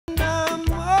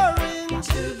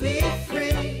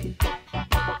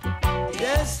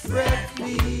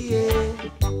yeah.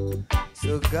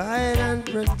 So guide and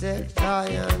protect I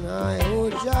and I, oh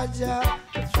Jaja,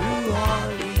 through all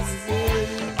these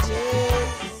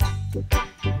ages.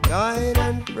 Guide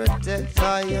and protect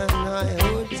I and I,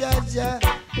 oh Jaja,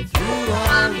 through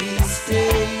all these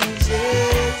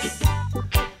stages.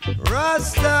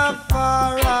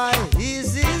 Rastafari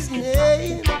is his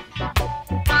name.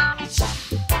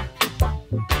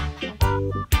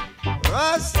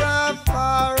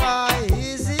 Rastafari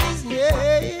is his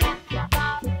name.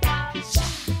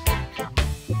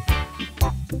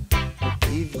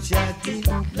 If Jah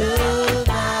didn't love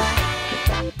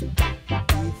I,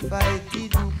 if I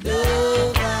didn't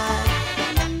love I,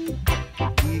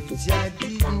 if Jah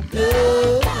didn't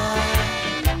love I,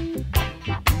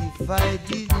 if I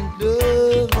didn't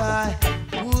love I,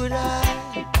 would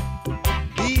I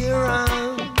be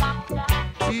around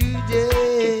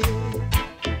today?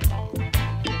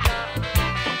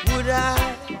 Would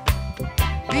I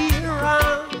be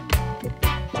around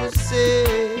to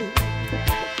say,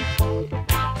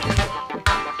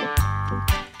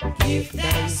 give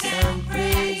thanks and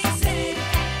praise it,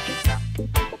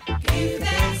 give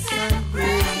thanks and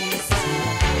praise it,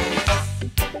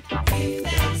 give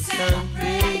thanks and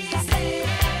praise it,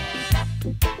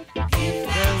 give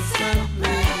thanks and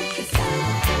praise it,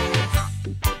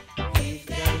 give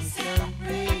thanks and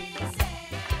praise it.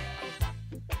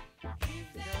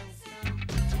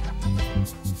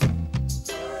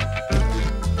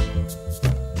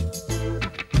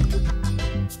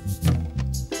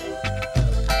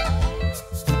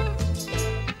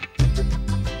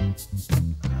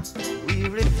 We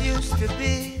refuse to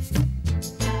be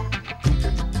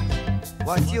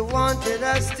what you wanted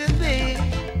us to be.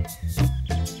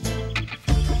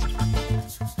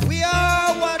 We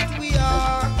are what we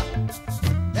are.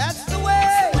 That's the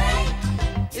way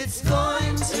it's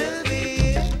going to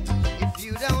be. If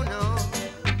you don't know,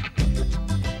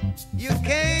 you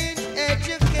can't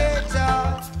educate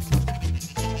us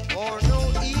or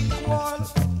no equal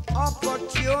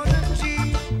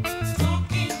opportunity.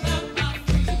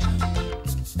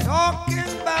 Talking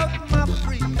about my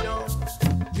freedom,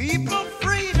 people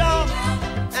freedom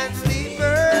and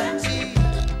liberty.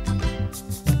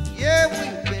 Yeah,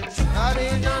 we've been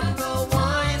trodden on the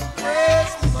wine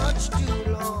press much too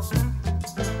long.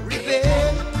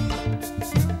 Rebel,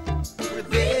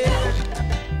 rebel,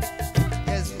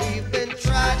 yes, we've been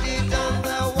trodden on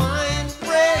the wine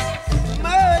press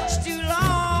much too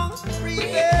long.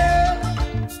 Rebel,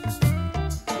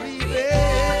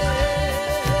 rebel.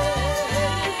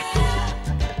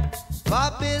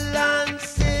 Babylon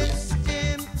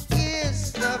system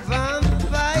is the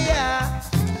vampire,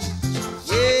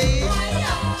 yeah,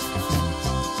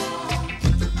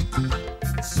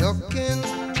 sucking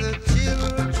the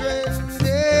children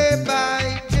day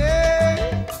by day,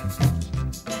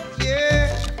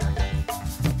 yeah.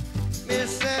 Me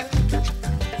say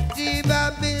the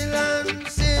Babylon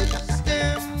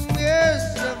system is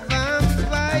the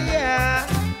vampire,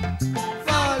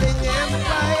 falling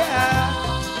empire,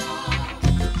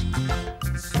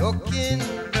 sucking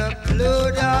the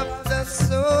blood of the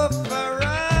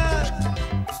sufferers,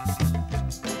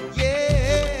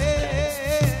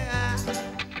 yeah.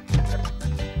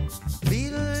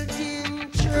 Building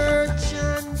church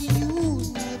and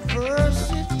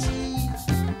university,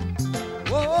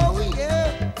 oh yeah.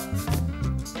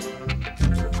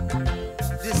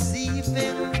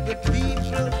 Deceiving the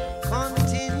people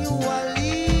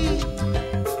continually,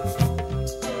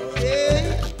 yeah.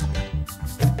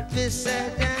 They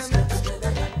said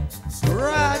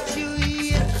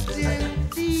graduating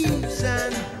thieves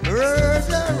and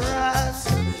murderers.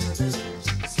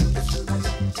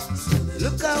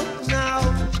 Look out now,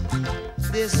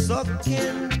 they're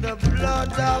sucking the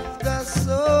blood of the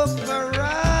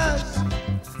sufferers.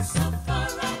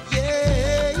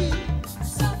 Yeah.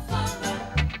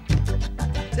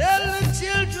 Tell the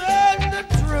children the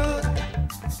truth.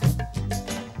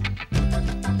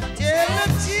 Tell the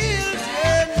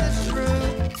children the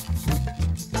truth.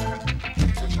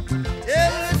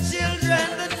 Tell the children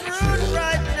the truth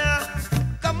right now.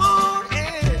 Come on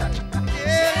in.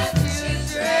 Tell the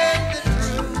children the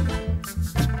truth.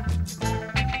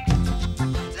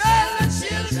 Tell the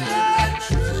children the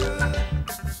truth.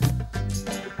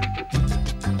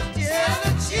 Tell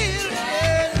the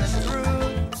children the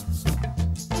truth.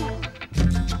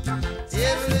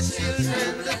 Tell the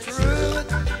children the truth.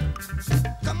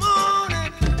 Come on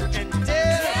and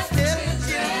tell the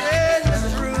children the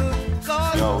truth.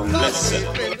 Yo, listen.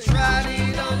 We've been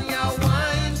trodden on your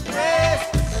wine press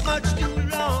much too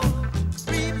long.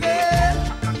 Rebel,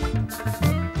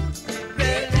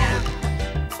 rebel now.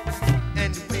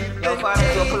 And we've been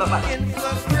taken taken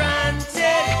for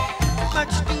granted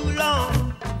much too long.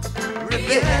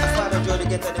 Yeah, Father Joe, the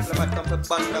ghetto diplomat come for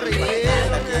band of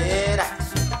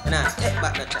nah, take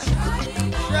back the chat.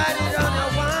 Tried it on a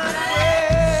one way.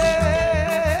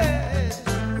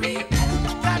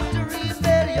 Got to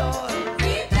rebellion.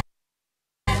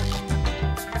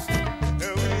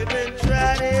 We've been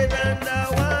tried it under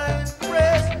one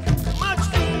press much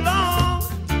too long.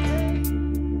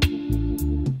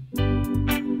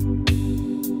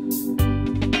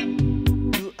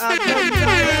 You are the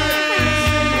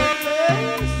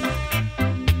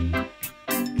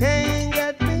can't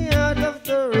get me out of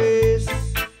the race.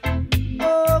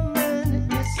 Oh man,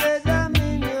 you said I'm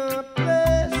in your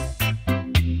place,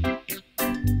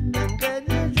 and then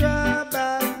you draw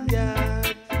back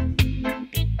yard.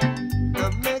 I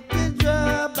make you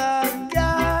draw back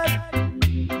yard,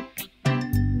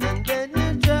 and then you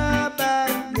draw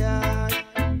back yard.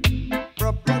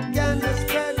 Propaganda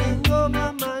spreading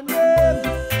over my name.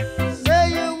 Say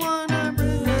you wanna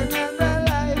bring another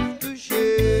life to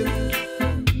shame.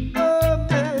 Oh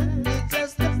man, it's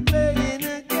just a playing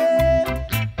a game,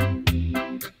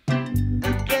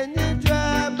 and then you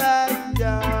draw back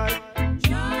yard.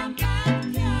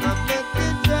 I make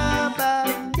you draw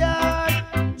back yard.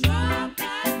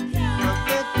 I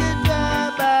make you draw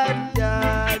back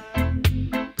yard.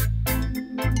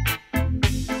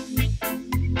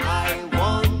 I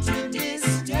want to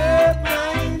disturb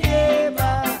my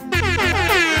neighbor.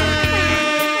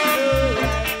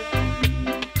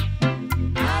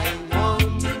 I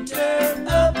want to turn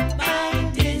up my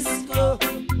disco.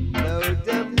 Load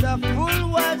them the full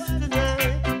watch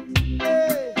tonight.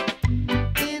 Hey,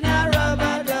 in a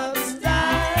rubber dub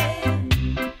style.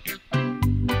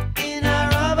 In a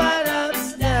rubber dub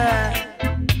style.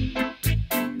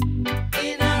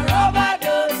 In a rubber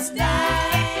dub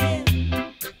style.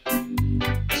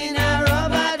 In a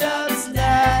rubber dub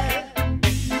style.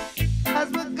 As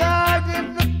we guard in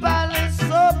the palace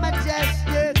so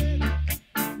majestic.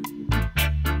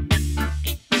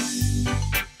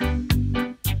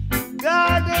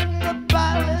 God in the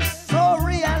palace so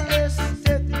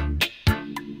realistic.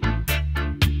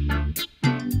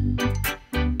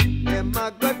 Them a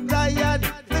got tired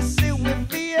to see we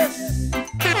fierce.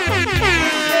 They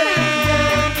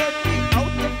can't get me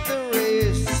out of the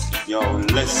race. Yo,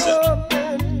 listen. Oh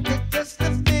man, it's just a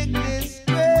big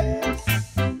disgrace.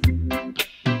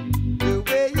 The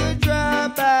way you draw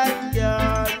back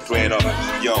yard. Straight up.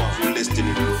 Yo, you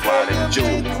listening to Father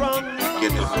Joe,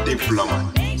 get the diplomat.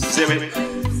 See me?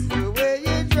 The way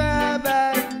you draw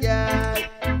back yard.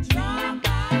 I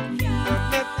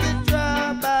make you draw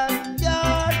back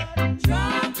yard. I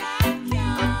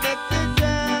make you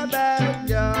draw back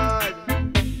yard.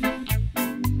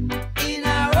 In a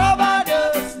rubber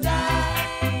dub style.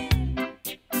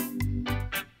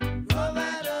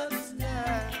 Rubber dub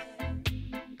style.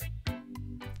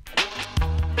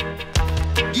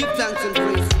 Give thanks and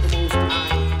praise to the Most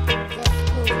High.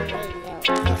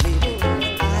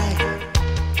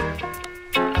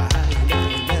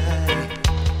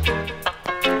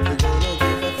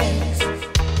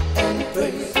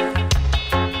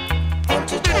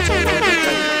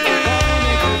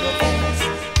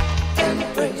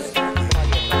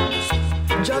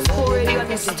 Just Cool Radio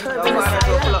is disturbing So the Father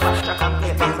Joe, pull up silence. a track and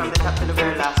play back from the top to the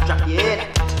very last track. Yeah,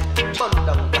 bun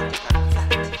down that flat.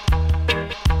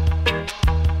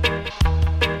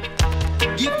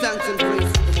 Give thanks and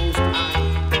praise to the Most High.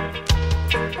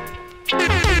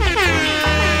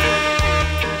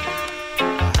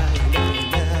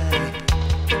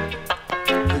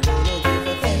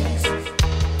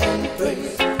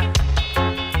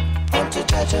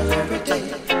 Every day,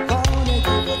 gonna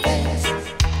give a thanks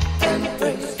and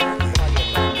praise.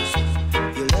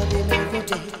 You love him every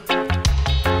day,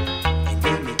 and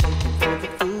then you thank him for the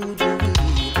food you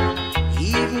eat. He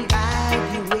even guide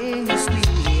you when you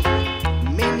sleep.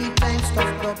 Many times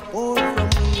stuff got poured from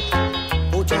me.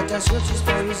 Oh, Jaja searches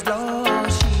for his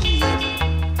lost sheep.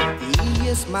 He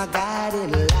is my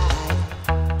guiding light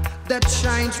that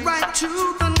shines right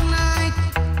through the night.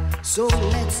 So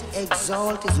let's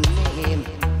exalt his name.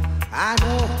 I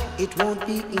know it won't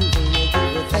be in vain.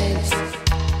 Give a thanks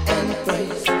and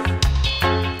praise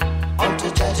unto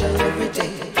Jaja every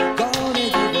day. Gonna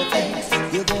give a thanks,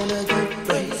 you're gonna give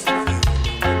praise.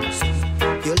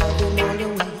 You love him all the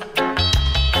way.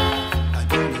 I'm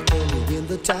gonna tell you in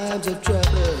the times of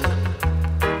trouble,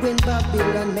 when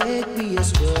Babylon make me a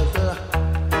struggle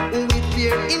with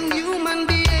their inhuman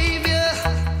behavior.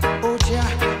 Oh, Jah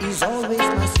is always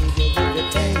my savior. Give a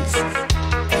thanks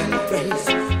and praise.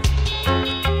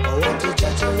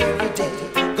 Every day,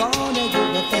 gonna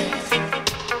give a thanks.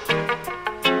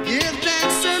 Give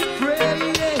thanks and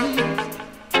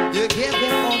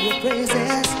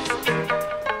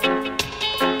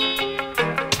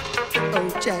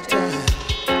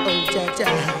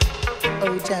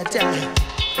oh cha cha.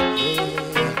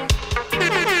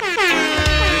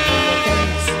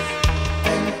 Thanks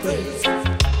and praise.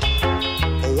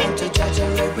 I want to judge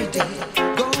her every day.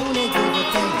 Gonna give her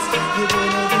thanks. You're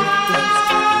gonna give praise.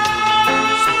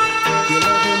 You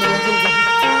love him all the way.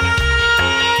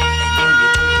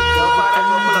 Yo, Fadda,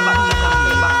 you pull up back, check and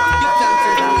play back from the Give thanks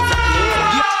and praise.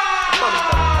 yeah.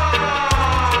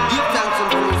 Give thanks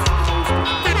and praise.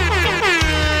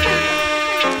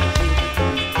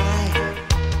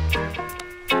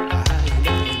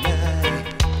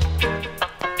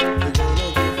 We're gonna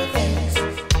give her thanks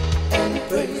and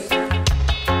praise.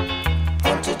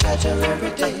 Want to touch her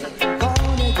every day.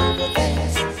 Gonna give her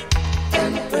thanks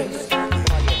and praise.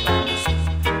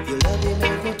 You love him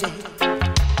every day.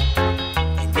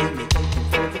 And then you thank him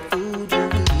for the food you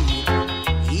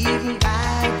eat. He even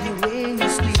guide you when you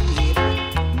sleep.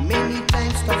 Many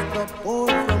times stuff got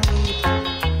poured from me.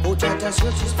 Oh, Jaja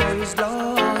searches for his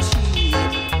lost sheep.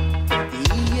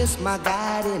 He is my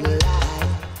guiding light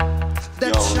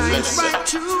that Yo, shines listen. right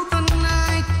through the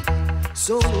night.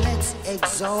 So let's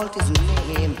exalt his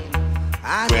name.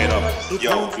 I Straight know up, it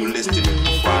yo, won't you be listening to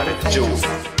easy. Fadda Juice.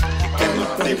 Get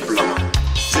the diploma.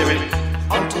 See me?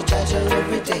 On to judge her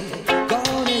every day.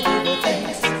 Gonna give her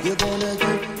thanks. You're gonna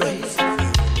give praise.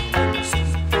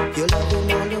 You love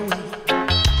him all the way.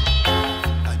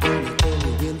 I'm gonna tell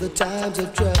you in the times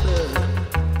of trouble,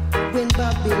 when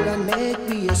Babylon make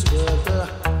me a struggle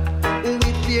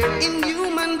with their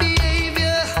inhuman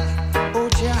behavior. Oh,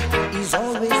 Jah is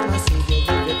always my savior.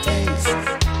 Give her thanks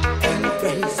and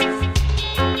praise.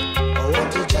 I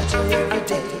want to judge her every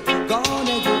day.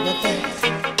 Gonna give her thanks.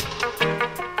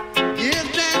 Give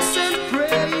thanks and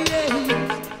praise.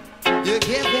 You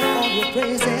give them all your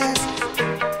praises.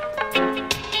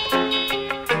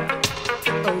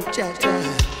 Oh, cha cha.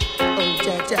 Oh,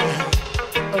 cha cha.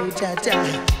 Oh, cha cha.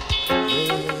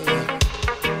 Yeah.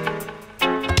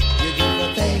 You give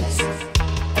her thanks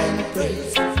and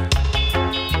praise.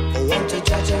 I want to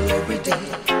judge her every day.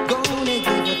 Gonna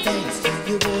give her thanks.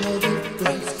 You're gonna give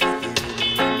praise.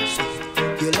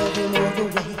 You love him all the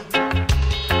way.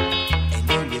 And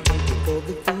then you thank him for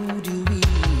the food you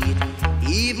eat.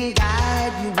 Even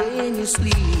guide you when you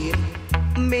sleep.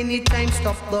 Many times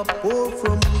stop the poor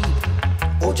from weep.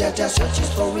 Oh, Jaja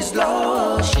searches for his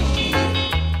lost sheep.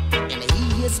 And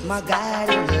he is my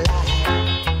guiding light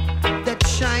that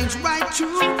shines right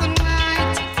through the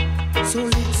night. So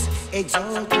let's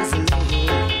exalt his name.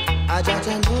 I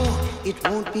Jaja know it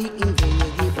won't be in vain.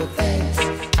 You give her thanks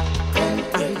and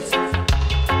praise.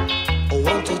 I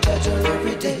want to judge her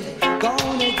every day.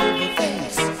 Gonna give her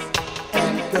thanks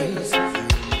and praise.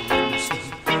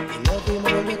 You love him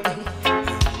all the day.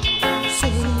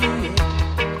 Say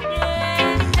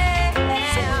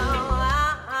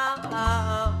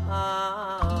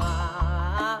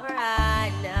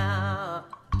Right now,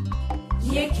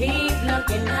 you keep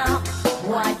looking up.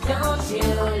 Why don't you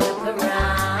look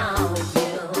around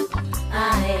you?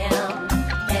 I am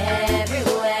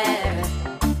everywhere.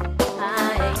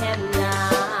 I am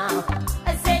now.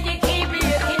 I said you keep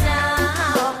looking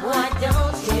up. Why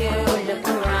don't you look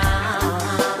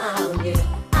around you?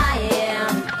 I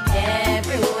am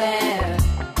everywhere.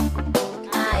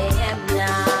 I am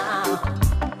now.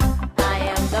 I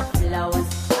am the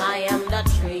flowers. I am the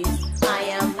trees. I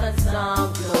am the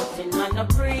song floating on the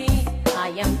breeze. I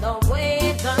am the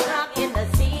waves that rock in the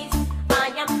seas. I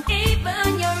am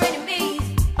even your enemies.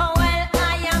 Oh well,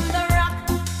 I am the rock.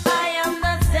 I am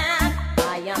the sand.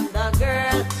 I am the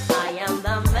girl. I am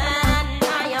the man.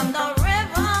 I am the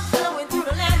river flowing through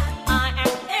the land. I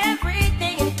am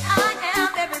everything and I am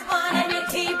everyone. And you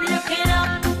keep looking up.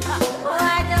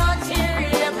 Why don't you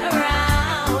look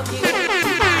around you?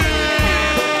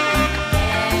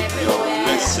 Yo,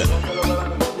 listen.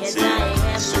 Yes, See, I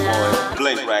am it's your boy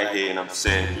Blink right here, and I'm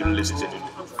saying you listening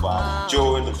to Fadda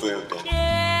Joe in the building.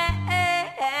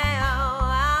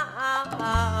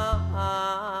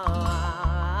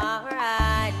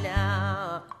 Right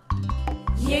now,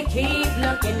 you keep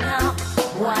looking up.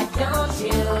 Why don't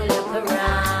you look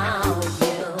around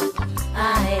you?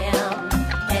 I am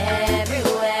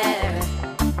everywhere.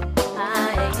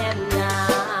 I am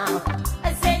now.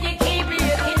 I said you keep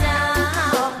looking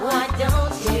up. Why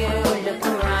don't you look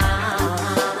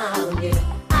around you?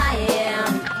 I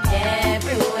am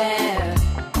everywhere.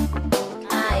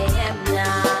 I am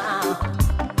now.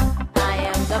 I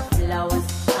am the flowers.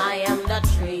 I am the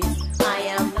trees. I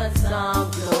am the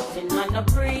song floating on the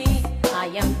breeze. I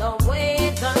am the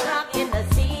waves that rock in the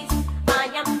seas. I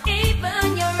am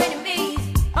even your enemies.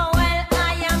 Oh well,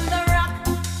 I am the rock.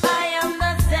 I am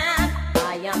the sand.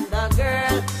 I am the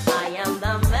girl. I am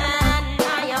the man.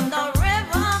 I am the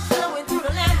river flowing through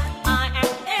the land. I am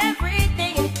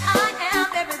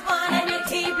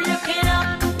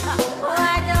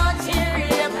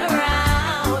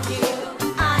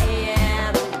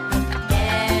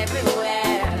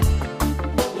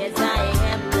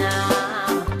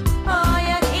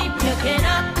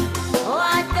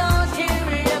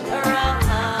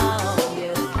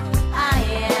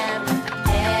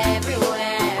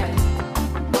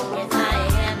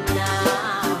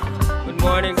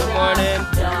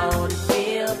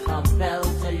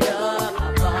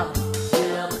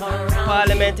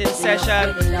Parlyment in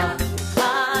session.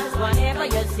 Cause whatever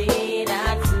you see,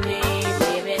 that's me,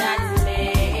 baby, that's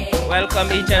me. Welcome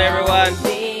each and everyone. Don't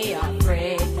be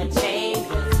afraid to change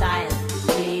your style.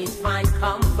 Please find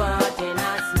comfort in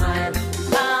a smile.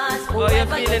 How you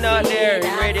feeling out there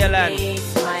in Radio Land?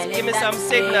 Give me some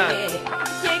signal.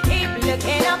 You keep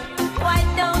looking up, why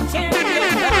don't you look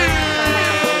around?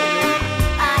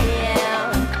 I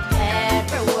am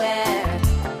everywhere.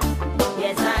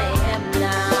 Yes, I am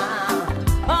now.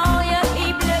 Oh, you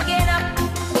keep looking up,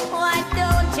 why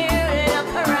don't you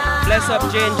look around? Bless up,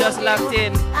 Jane, just locked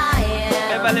in. I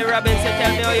am Beverly Robinson,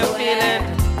 tell me how you're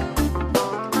feeling.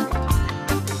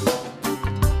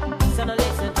 So don't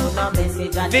listen to no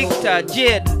message at Victor,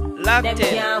 Jade, locked them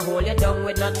in. can't hold you down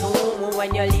with no tomb.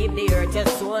 When you leave the earth, your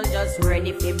soul just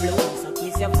ready for bloom. So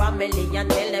kiss your family and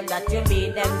tell them that you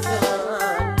meet them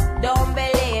soon. Don't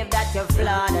believe that you're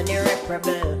flawed and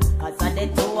irreparable. Cause on the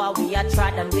two of we are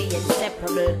tried and we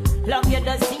inseparable. Love you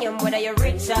the same whether you're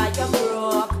rich or you're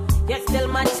broke. You're still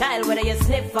my child whether you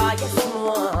sniff or you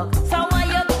smoke. So why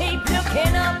you keep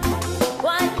looking up?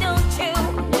 Why don't you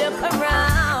look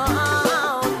around?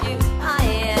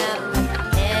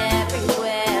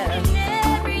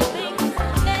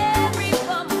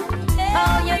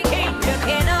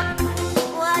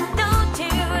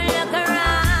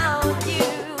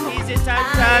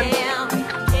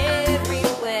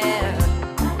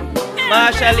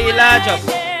 Marshall Lee large up.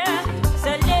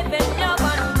 So live in love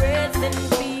and rest in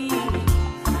peace.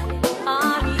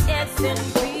 R.E.S. in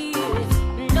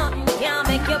peace. Nothing can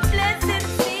make your blessing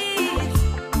cease.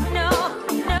 No,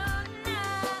 no,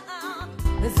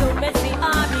 no. So messy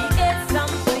R.E.S.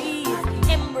 and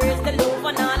please. Embrace the love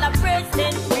and all of rest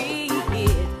in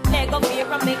peace. Let go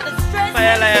fear and make the stress.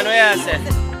 Fire Lion, what you say?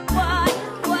 Why?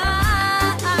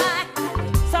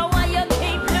 So why you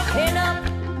keep looking up?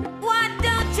 Why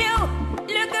don't you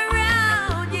look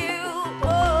around you?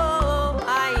 Oh,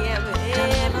 I am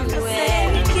everywhere.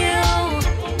 Thank you.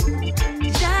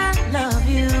 I love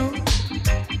you.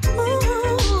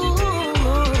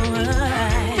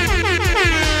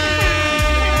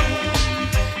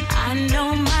 I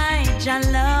know my Jah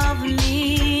love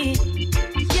me.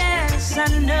 Yes, I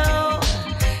know.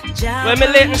 When me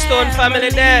Leighton family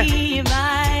there.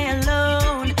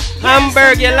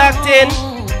 Hamburg, you locked in.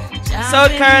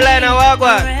 South Carolina,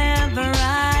 Wagwan. Wherever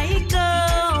I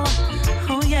go,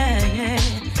 oh yeah, yeah,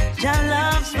 Jah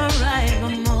loves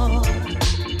forevermore.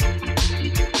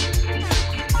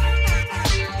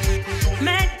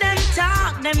 Make them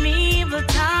talk, them evil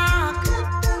talk.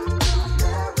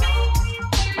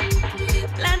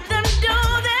 Let them do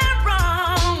their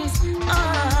wrongs.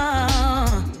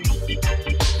 Oh.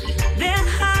 Their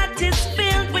heart is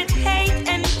filled with hate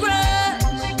and grudge.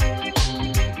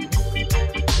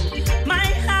 My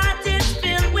heart is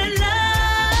filled with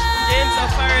love. James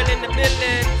O'Farrell in the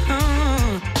building.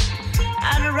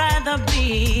 I'd rather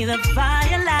be the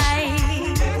firelight.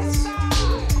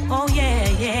 Oh yeah,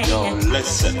 yeah, Yo, yeah.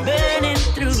 listen. Burning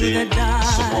through See, the dark.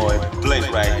 some boy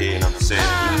Blake right here, and I'm saying,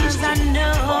 Cause I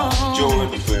know,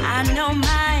 I know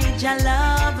my Jah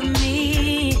love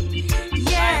me.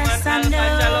 Yes, I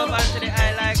know,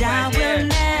 Jah will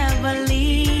never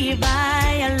leave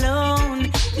I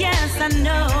alone. Yes, I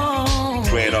know,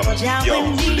 Straight up, Jah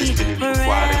yo, with me listening to Father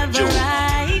wherever Joe.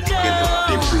 I go. Get the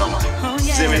diploma. Oh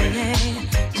yeah, See me? yeah.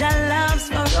 Jah loves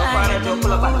Yo, Father Joe,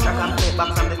 pull up at the track and play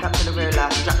back from the top to the very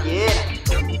last track, yeah.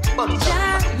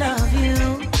 Jah love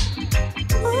you.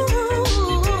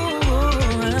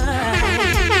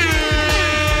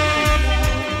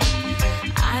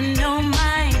 I know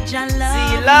my Jah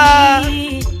love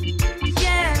me.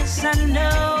 Yes, I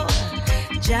know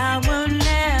Jah will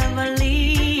never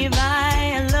leave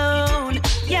I alone.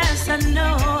 Yes, I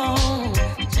know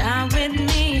Jah with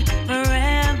me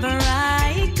wherever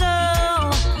I go.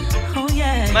 Oh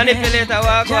yeah, Manipulator, Jah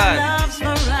Wagwan. loves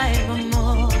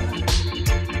forevermore.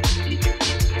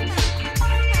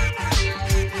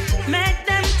 Make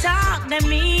them talk,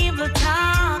 them evil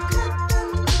talk.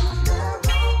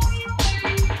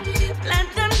 Let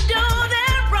them do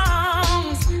their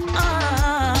wrongs.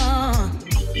 Oh.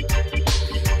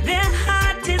 Their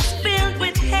heart is filled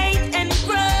with hate and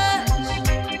grudge.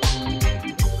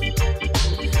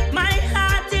 My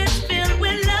heart is filled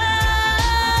with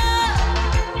love.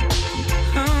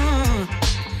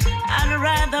 I'd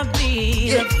rather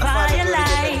be the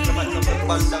firelight.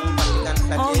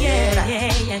 Oh yeah,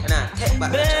 yeah, yeah.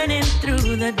 Burning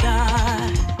through the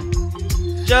dark.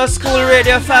 Just School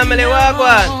Radio family,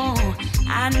 Wagwan.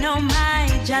 I know my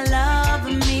Jah love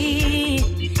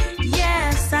me.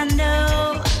 Yes, I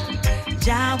know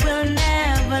Jah will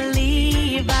never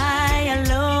leave I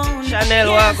alone. Chanel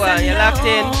Yes, Wagwan, I you locked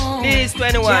in. know Knees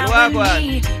 21, walk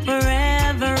one.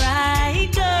 Wherever I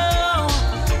go,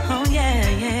 oh yeah,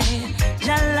 yeah,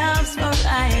 Jah loves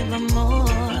forevermore.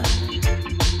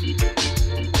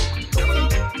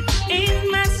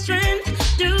 Ain't my strength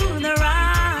through the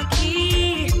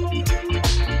rocky,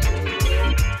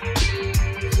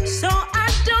 so I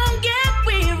don't get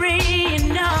weary,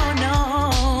 no,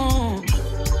 no.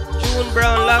 June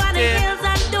Brown locked in.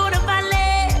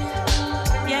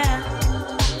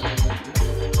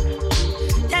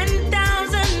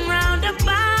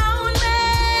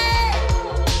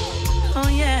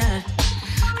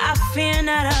 Fear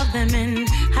not of them in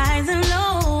highs and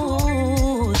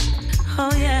lows.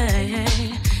 Oh yeah,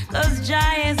 yeah. Cause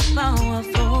Jah is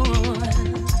powerful.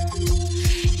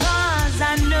 Cause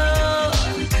I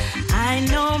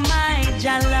know my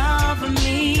Jah love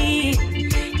me.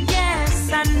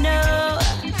 Yes, I know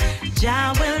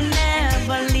Jah will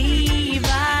never leave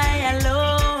I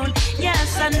alone.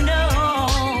 Yes, I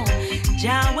know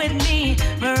Jah with me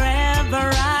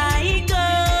wherever I go.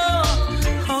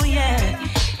 Oh yeah.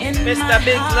 Mr.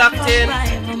 Big locked in.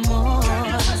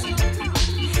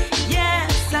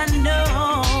 Yes, I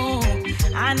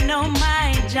know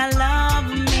my Jah love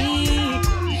me.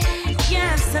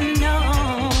 Yes, I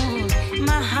know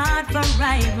my heart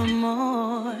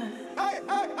forevermore.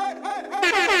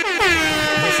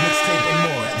 This mixtape and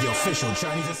more at the official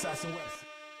Chinese Assassin website.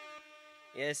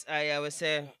 Yes, I would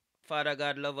say, Father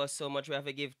God love us so much we have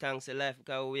to give thanks to life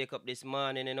because we wake up this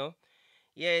morning, you know.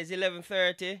 Yeah, it's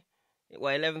 11:30.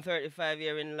 Well, 11:35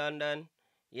 here in London.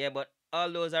 Yeah, but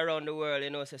all those around the world, you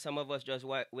know, so some of us just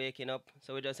waking up.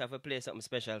 So we just have to play something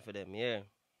special for them, yeah.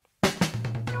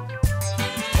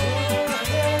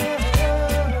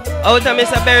 Out of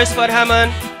Mr. Beresford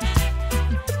Hammond.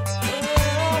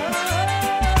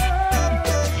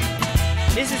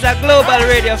 This is a global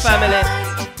radio family.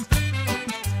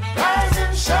 Rise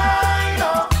and shine,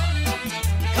 all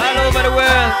over the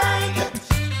world.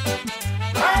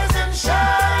 Rise and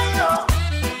shine,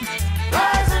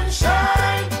 rise and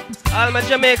shine. All my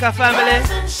Jamaica family. Rise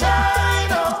and shine,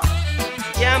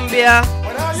 Gambia,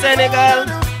 Senegal.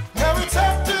 Now it's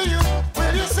up to you.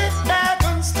 Will you sit back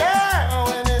and stare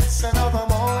when it's another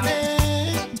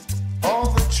morning? All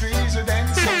the trees are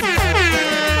dancing.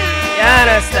 You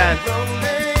understand?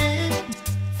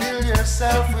 Fill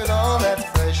yourself with all that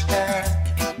fresh air.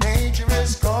 Nature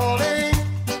is calling,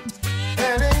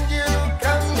 telling you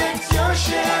come get your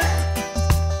share.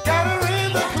 Gotta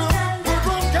read the clue, it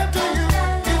won't come to you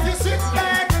if you sit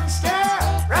back and stare.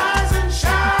 Rise and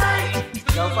shine.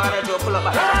 Yo, Father Joe, pull up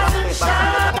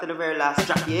back to the very last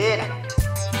track. Yeah,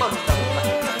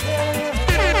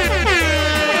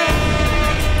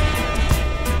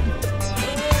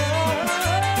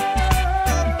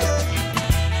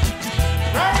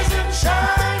 rise and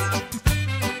shine,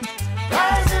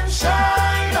 rise and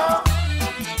shine, oh.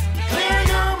 Clear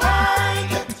your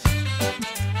mind.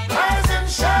 Rise and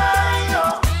shine,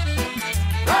 oh.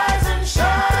 Rise and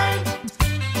shine,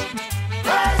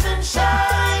 rise and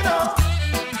shine, oh.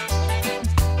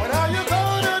 What are you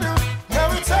gonna do?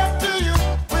 Now it's up to you.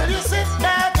 Will you sit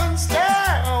back and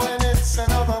stare when it's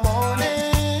another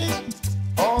morning?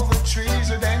 All the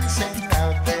trees are dancing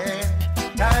out there.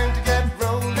 Time to get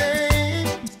rolling.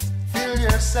 Fill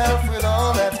yourself with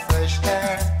all that fresh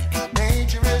air.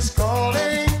 Nature is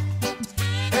calling,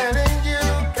 telling you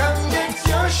come get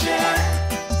your share.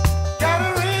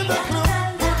 Gotta read the clue,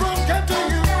 it won't come to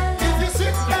you if you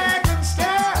sit back and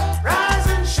stare. Rise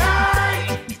and shine,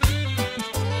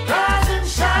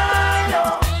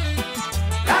 oh.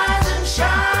 Rise and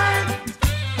shine.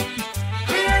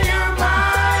 Clear your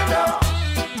mind, oh.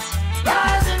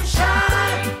 Rise and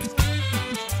shine,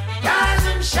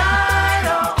 oh.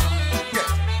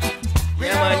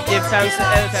 Yeah, man, give thanks to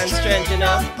health and strength, you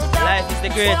know. Life is the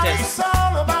greatest. It's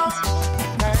all about.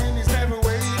 Time is never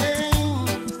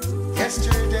waiting.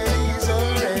 Yesterday's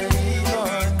already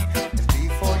gone. And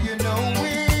before you know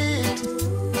it,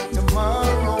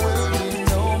 tomorrow will be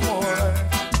no more.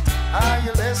 Are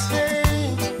you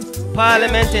listening?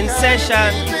 Parliament in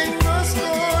session. Keeping the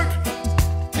score.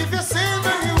 If you see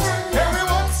the news,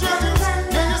 everyone's your news.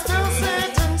 Can you still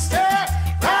sit and stare?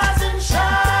 Rise and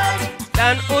shine.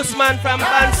 Dan Usman from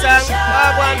Bansang.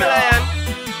 Wagwan Lion.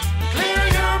 Clear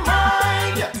your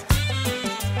mind.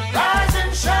 Rise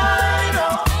and shine,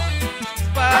 oh.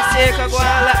 Paseka go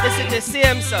and let the city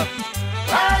same so.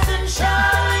 Rise and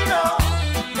shine, oh.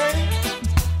 Hey,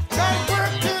 got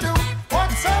work to do.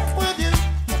 What's up with you?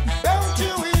 Don't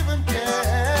you even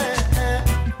care?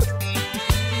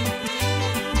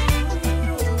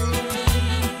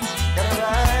 Gotta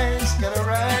rise,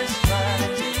 rise.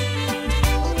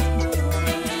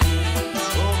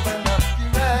 Open up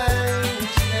your eyes.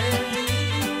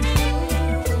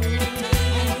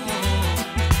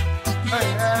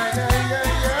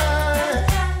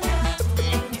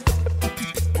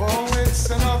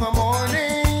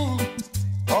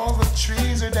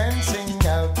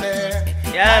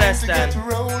 You understand? Time to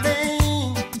get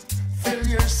rolling. Fill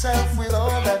yourself with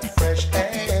all that fresh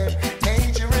air.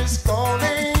 Nature is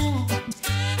calling,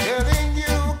 telling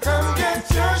you come get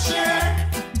your share.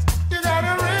 You got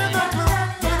a rhythm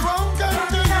loop, it won't come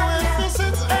to you if you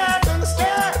sit back and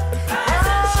stare. Rise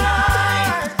and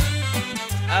shine.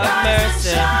 Have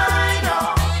mercy. Shine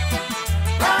on.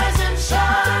 Rise and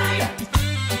shine.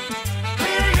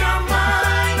 Clear your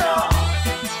mind on.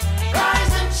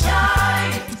 Rise and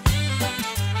shine.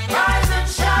 Rise and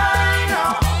shine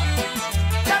on.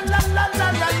 La la la la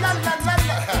la la la la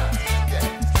la. Yeah.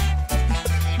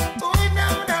 Oh no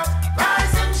no.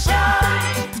 Rise and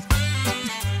shine.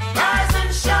 Rise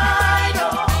and shine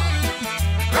on.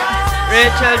 Rise and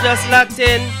Rachel just locked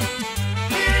in.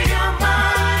 clear your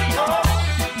mind on.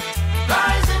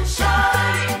 Rise and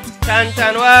shine.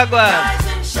 Tantan Wagwan. Rise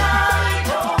and shine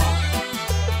on.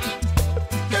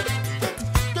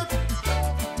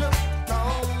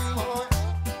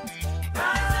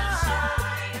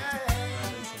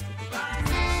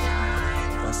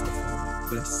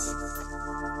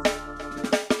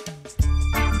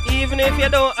 Even if you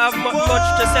don't have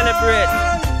much to celebrate,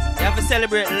 you have to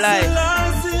celebrate life.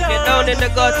 If you're down in the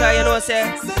gutter, you know,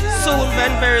 say, soon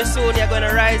and very soon you're going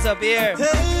to rise up here.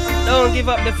 Don't give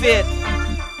up the faith.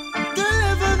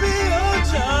 Deliver me, oh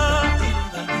child.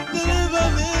 Deliver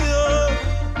me, oh.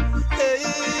 Hey.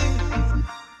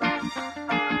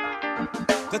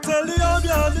 Go tell the army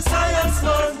and the science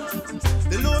man,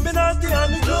 the Illuminati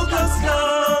and the Douglas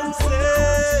clan, say,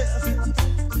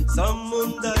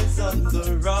 someone dies on the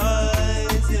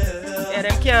rise, yeah. Yeah,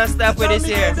 them can't stop with this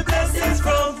here. The blessings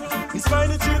from his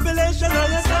final tribulation,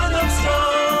 and you stand up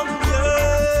strong,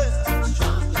 yeah.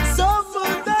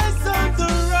 Someone dies on the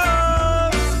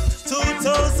rise.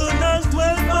 2012,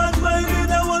 bad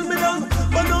minded, I hold me down.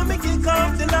 But now me kick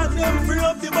off the lock, them free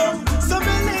up the bum. So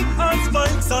me lick on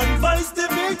spikes and vice the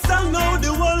mix, and now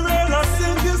the whole world I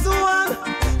sing this one.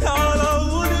 All I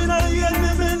who did I hate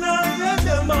me, me not hate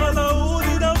them. All I who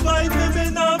did I fight me, me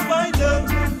not fight them.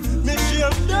 Me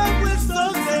shame them with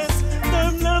success.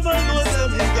 Them never know them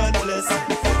me God bless.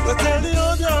 But tell the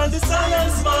other and the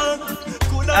science man,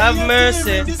 could I Have hear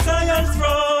mercy. the science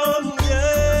from,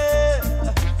 yeah.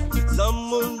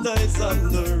 Someone dies on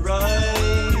the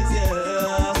rise,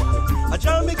 yeah. I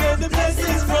try me get the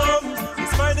blessings from,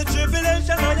 despite the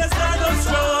tribulation, I just stand up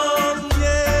strong,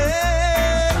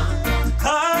 yeah. I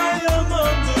am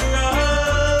on the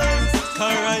rise.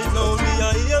 Cause right now me I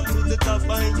am to the top,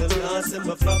 and you're not see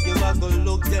me flop. You might go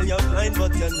look till you're blind,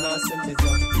 but you're not see me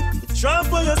drop.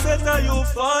 Trample yourself and you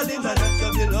falling, and that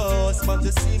you're the lost man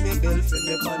to see me girlfriend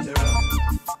up on the rock.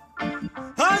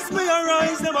 As me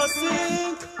arise, them a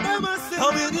sink, them a sink. How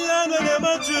we the hand when them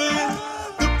a drink.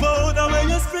 The powder when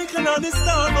you sprinkle on the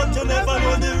star, but you never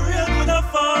know the rain would have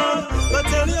fall. But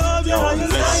tell you how you are, you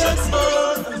science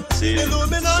man. See,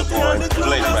 support,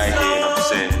 play right here, I'm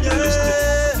saying, you listen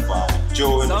to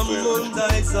Joe in the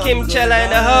field. Kim Chella in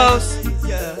the house.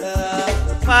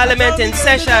 Parliament in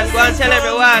session. Go and tell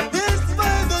everyone.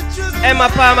 Emma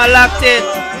Palmer locked in.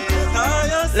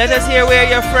 Let us hear where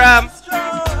you're from.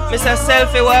 Mr.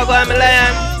 Selfie, Wagwan, my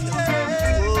lion.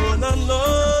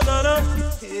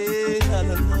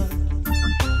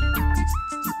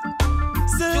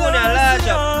 Junior, large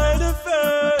up.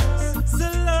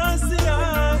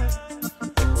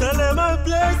 Tell them I'm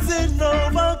blessing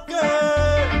over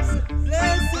curse.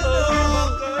 Blessing over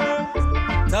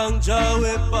curse. Thank Jah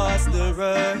we pass the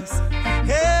rest.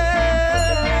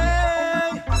 Hey,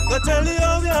 go tell the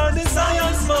army and the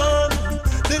science man,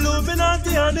 the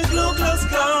Illuminati and the Douglas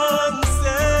clan,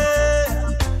 say,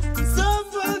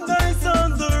 someone dies on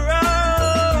the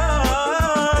rise.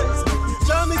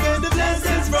 Jah me get the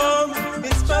blessings from,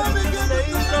 it's from me get the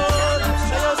throne.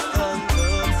 Just stand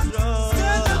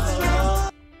up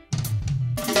strong.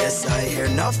 Yes, I hear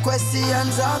enough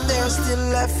questions out there still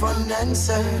left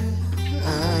unanswered.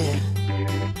 Yeah.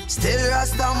 Still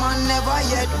Rastaman never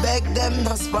yet beg them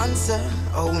to sponsor.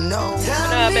 Oh no. I'm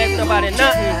not beg nobody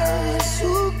nothing.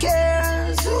 Who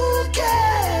cares? Who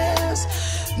cares?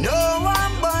 No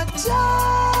one but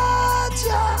Jah.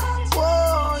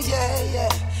 Oh yeah,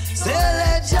 yeah. Say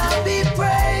let Jah be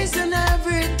praised and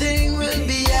everything will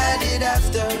be added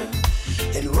after.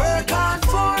 And work on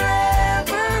for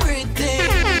everything.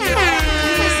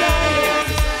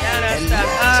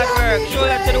 Hard work, show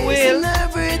that to the wheel.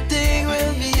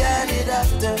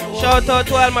 Shout out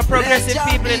to all my progressive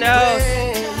people in the house.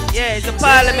 Yeah, it's a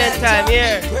Parliament time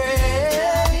here.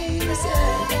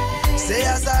 Say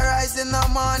as I rise in the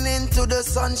morning to the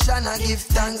sunshine, I give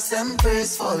thanks and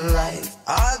praise for life.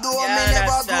 Although me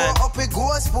never grow up with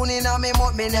gold spoon in a me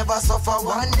mouth, me never suffer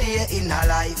one day in a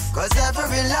life. Cause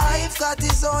every life got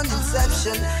its own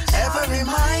inception, every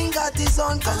mind got its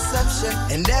own conception,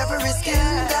 and every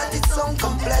skin got its own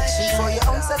complexion. For your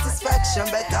own satisfaction,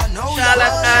 better know your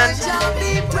shall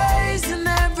be praised and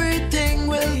everything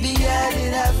will be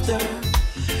added after.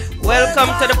 Welcome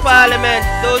to the Parliament.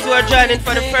 Those who are joining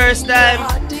for the first time,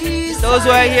 those who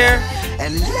are here,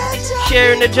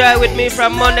 sharing the joy with me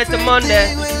from Monday to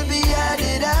Monday.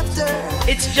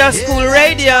 It's Just School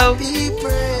Radio.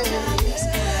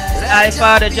 I,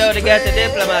 Father Joe, the Ghetto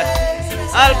Diplomat.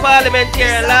 All Parliament here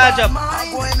and large up.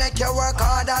 Make you work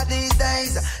harder these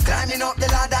days. Climbing up the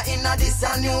ladder in this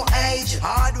new age.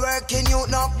 Hard working you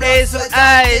not blaze with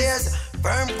eyes.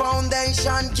 Firm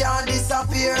foundation can't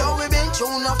disappear. Though we've been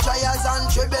through enough trials and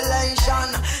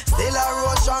tribulation, still a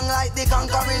road strong like the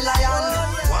conquering lion.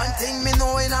 One thing me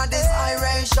know in this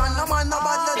iration, no man no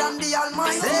better than the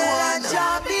Almighty One. Let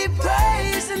Jah be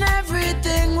praised and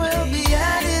everything will be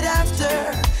added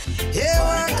after. Yeah,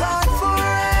 work hard for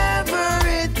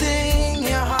everything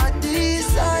your heart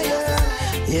desire.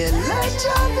 Yeah, let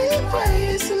Jah be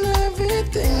praised and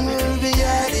everything will be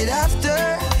added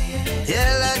after.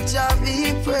 Yeah, let Jah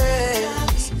be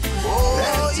praised.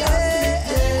 Oh, yeah.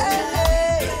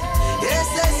 Yes,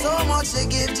 there's so much to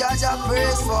give Jah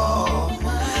praise for.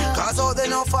 Cause all they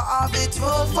know for have it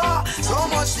too far. So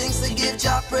much things to give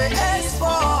Jah praise for.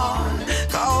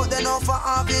 Cause all they know for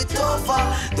have it too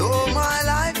far. Though my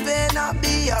life may not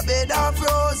be a bed of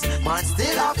rose, man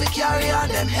still have to carry on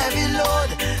them heavy load.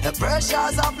 The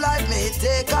pressures of life may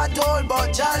take a toll,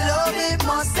 but Jah love it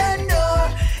must endure.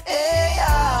 Hey,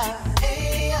 yeah.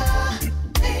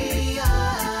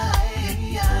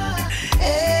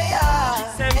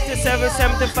 77,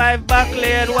 75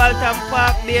 Buckley and Waltham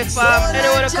Park, Bay Farm.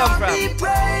 Anywhere to come from?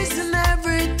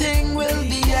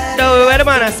 No, where the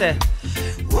man I say?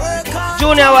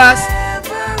 Junior was.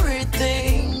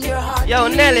 Yo,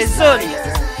 Nelly, son.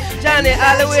 Johnny,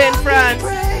 all the way in France.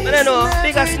 I don't know,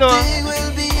 bigger snow.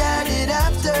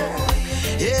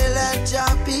 Yeah, let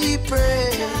Jah be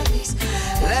praised.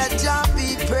 Let Jah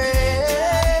be praised.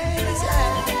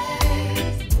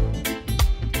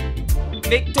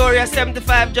 Victoria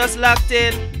 75 just locked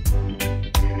in.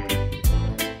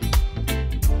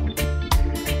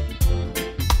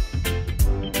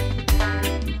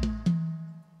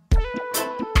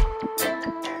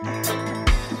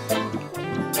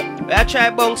 I try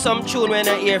bong some tune when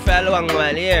I hear for a long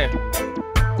while here.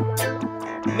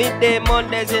 Midday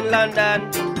Mondays in London.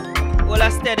 All I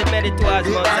steady made towards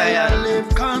Mount Zion.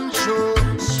 Live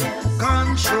conscious,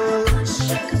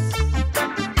 conscious.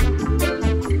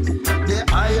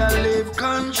 I live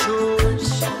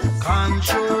conscious,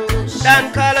 conscious.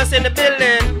 Dan Carlos in the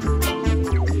building.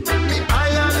 I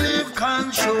live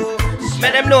conscious.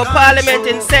 Let them know Parliament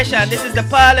in session. This is the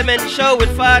Parliament show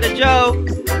with Father Joe.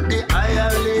 The I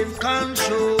live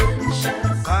conscious,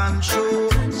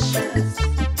 conscious.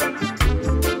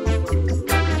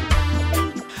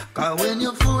 Cause when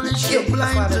you're foolish, you're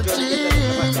blind to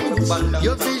things.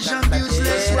 Your vision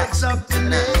useless, what's up in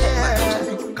there?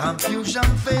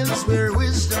 Confusion fails where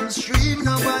wisdom stream.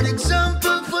 No bad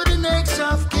example for the next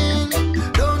of king.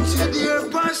 Don't you dare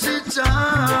pass it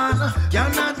on.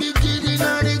 Cannot be giddy,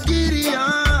 not a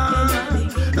Gideon.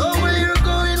 Know where you're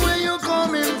going, where you're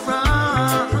coming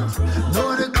from.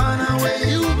 Know the corner where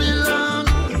you belong.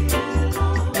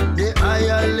 The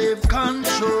I live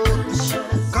conscious,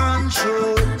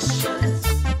 conscious.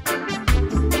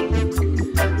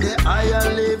 The I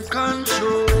live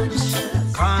conscious,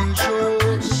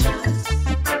 conscious.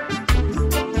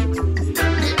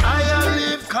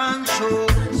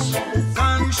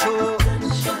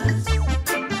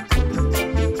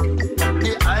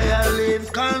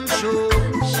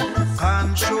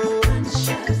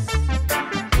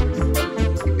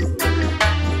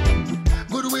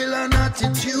 Goodwill and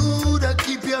attitude,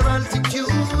 keep your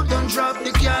altitude. Don't drop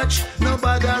the catch,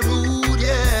 nobody rude,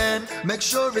 yeah. Make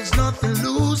sure it's nothing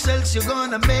loose, else you're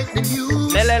gonna make the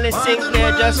news. Melanie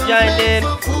Sinclair just joined in.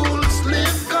 Fools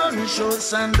live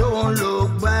conscious and don't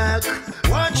look back.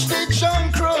 Watch the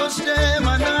jump cross them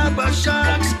and harbor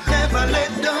sharks. Never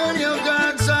let down your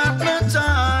guards at no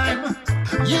time.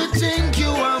 You think you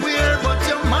are weird, but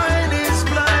your mind is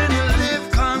blind. You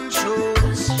live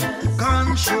conscious,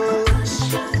 conscious.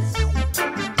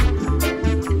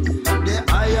 The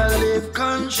I live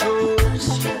conscious,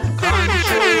 conscious.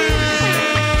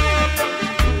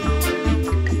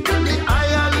 The I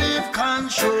live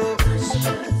conscious,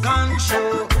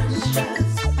 conscious.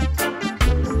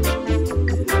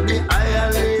 The I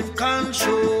live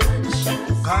conscious.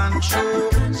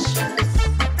 controls.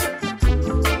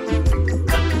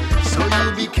 So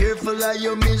you be careful of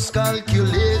your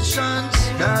miscalculations.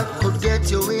 That could get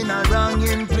you in a wrong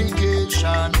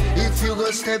implication. If you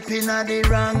go step in at the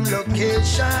wrong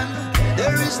location,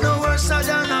 there is no worse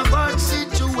than a bad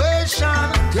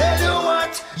situation. Tell you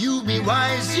what, you be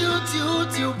wise, you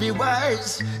be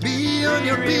wise. Be on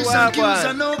your P's and Q's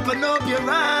and open up your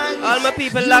eyes. All my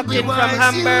people locked in from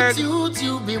Hamburg,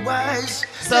 you be wise.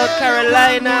 South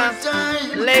Carolina,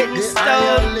 Leytonstone,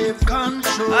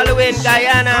 all the way in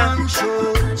Guyana.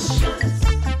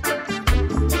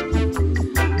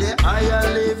 The higher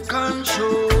live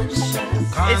controls.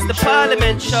 It's the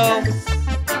Parlyment show.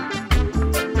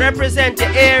 Represent the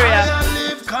area. Higher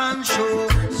live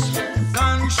controls.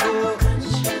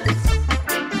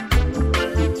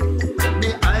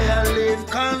 The higher live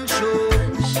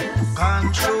controls.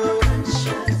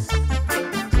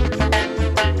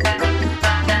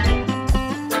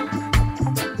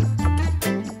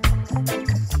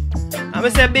 I'm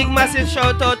gonna say a big massive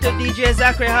shout out to DJ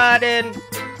Zachary Harden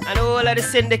and all of the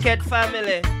Syndicate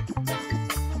family.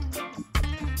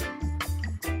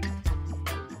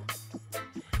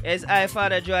 As I,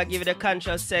 Father Joe, I give you the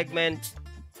conscious segment.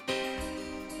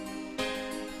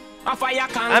 I'm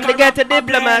the Ghetto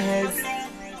Diplomat.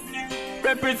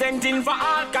 Representing for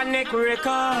all Connect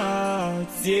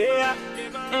Records, yeah.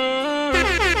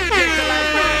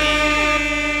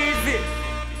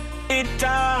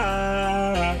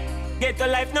 Get a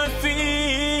life not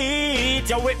sweet.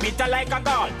 You whip it like a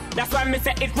girl. That's why me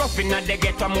say it rough in the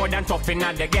ghetto, more than tough in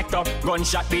the ghetto.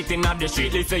 Gunshot beating at the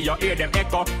street, listen you hear them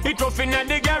echo. It rough in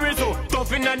the garrison,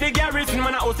 tough in the garrison.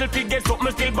 Man I hustle to get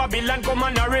something, still Babylon come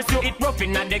and arrest you. It rough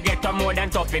in the ghetto, more than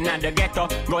tough in the ghetto.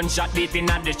 Gunshot beating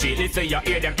at the street, listen you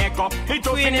hear them echo. It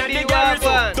rough in the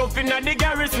garrison, tough in the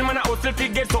garrison. Man I hustle to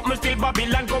get something, still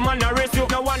Babylon come and arrest you.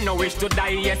 No one no wish to die,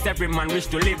 yes every man wish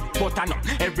to live, but I know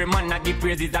every man I give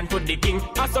praises unto the king.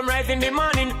 As some rise in the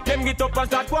morning, them get up and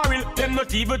start quarrel. Them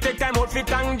not even take time out for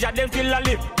thank them still a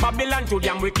live. Babylon too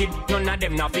damn wicked. None of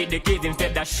them not feed the kids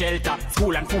instead of shelter.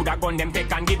 School and food a gun them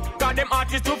take and give. Cause them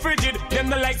artists too frigid. Them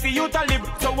not like see youth a live.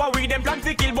 So what we them plan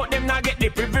to kill, but them not get the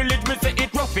privilege. We say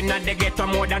it rough in the ghetto,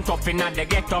 more than tough in the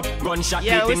ghetto. Gunshot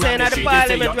yeah, we saying at the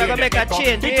Parliament we're gonna make a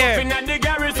change here. Tough in the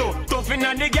garrison, tough in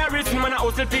the garrison. Man a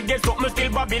hustle to get something,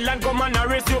 still Babylon come and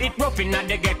arrest you. It rough in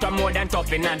the ghetto, more than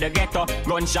tough in the ghetto.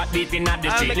 Gunshot beating at the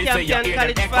street. I'm a Champion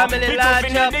College family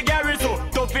large up.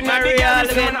 Maria,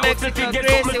 Mexico,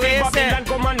 Gracie, where you say?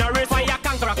 Fire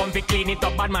conqueror come fi clean it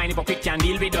up. Bad mind hypocrite can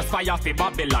deal with us. Fire fi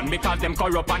Babylon because them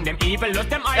corrupt and them evil. Lost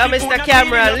them yeah, Mr.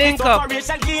 Camera, link up.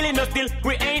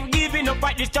 We ain't giving up,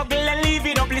 fight the struggle and leave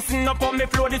it up. Listen up on me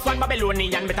flow, this one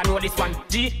Babylonian, better know this one.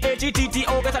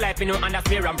 G-H-E-T-T-O, get a life, you know, and that's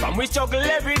where I'm from. We struggle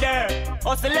every day,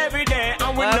 hustle every day,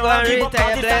 and we never give up,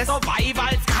 cause it's a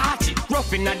survival, scotch it.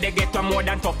 Rough in the ghetto, more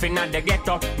than tough in the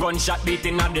ghetto. Gunshot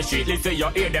beating on the street, listen you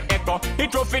hear them echo.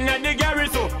 It rough in the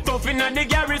garrison, tough in the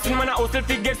garrison. Man I hustle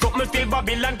to get something, still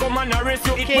Babylon come and arrest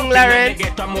you. King Lawrence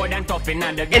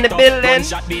in the building.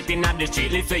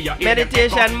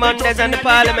 Meditation Mondays on the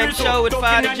Parliament show with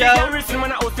Father Joe.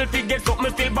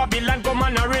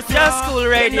 Just School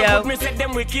Radio.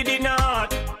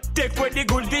 Take away the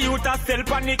good, the youth a sell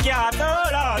panic yard, oh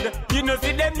Lord. You know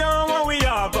see them now what we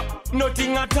have,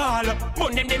 nothing at all.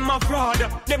 But them a fraud,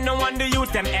 them no want the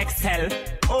youth them excel.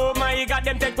 Oh my God,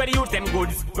 them take away the youth them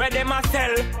goods, where them a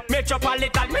sell.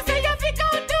 Metropolitan, me say you fi go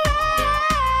to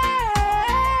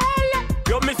hell.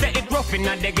 Yo me say it rough in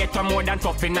the ghetto, more than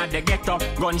tough in the ghetto.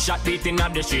 Gunshot beating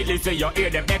on the street, listen you hear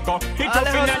them echo. It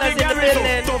tough in the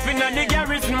garrison, tough in the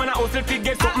garrison. Man a hustle to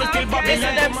get something, still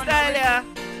Babylon them style, yeah.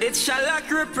 It's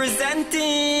Shalak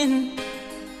representing.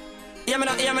 Yeah, me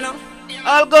know.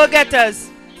 All go-getters.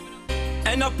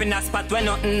 End up in a spot where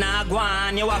nothing na go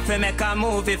on. You have to make a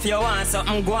move if you want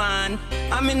something go on.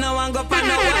 I mean, no one go pan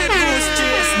no white goose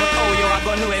chase, but how you are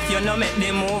gonna know if you no make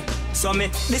the move? So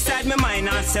me decide my mind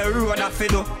and say road a fi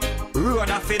do. Road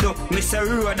a fi do. Me say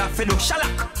road a fi do.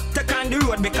 Shalak, take on the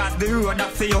road because the road a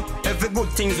fi you. Every good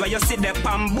things where you sit there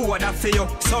pan board a fi you.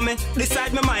 So me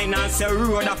decide my mind and say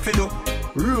road a fi do.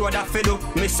 Road a fi do,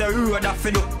 me say road a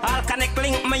fi do. All connect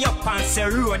link me up and say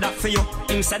road a fi you.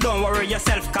 Him say don't worry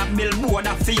yourself, cause billboard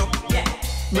a fi you. Yeah.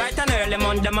 Bright and early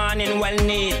Monday morning, well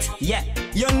neat. Yeah,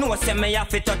 you know say me have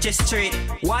to touch the street.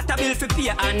 Water bill for pay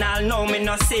and I'll know me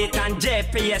no see it. And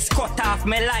JPS cut off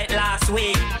me light last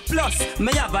week. Plus,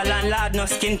 me have a landlord no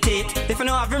skin teeth. If you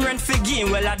no have him rent for game,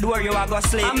 well I door you I go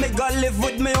sleep. And me go live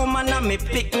with me woman and me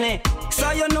picnic.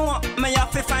 So you know, me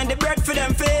have to find the bread for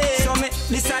them face. So me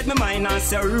decide my mind and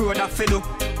say road a fi do.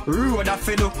 Road a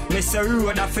fi do, me say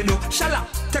road a fi do. Shala,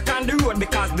 take on the road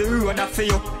because the road are for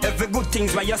you. Every good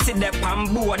things where you sit there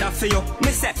and board are for you.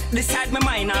 Me say, decide my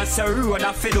mind and say road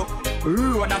are for you.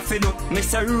 Road are for you. Me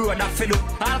say road are for you.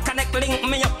 I'll connect link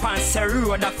me up and say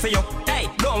road are for you. Hey,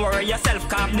 don't worry yourself,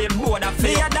 cause the board are for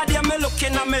you. The other day me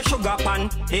looking at me sugar pan,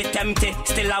 it empty.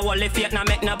 Still a whole faith now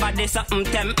make nobody something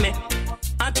tempt me.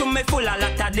 And to me full a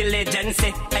lot of diligence.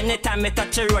 Anytime me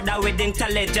touch a road with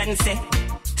intelligence.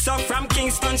 So from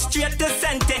Kingston straight to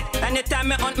Sente. Anytime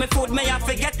me hunt me food, me have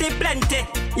to get it plenty.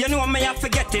 You know me have to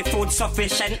get it food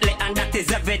sufficiently, and that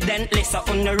is evidently so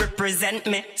only represent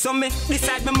me. So me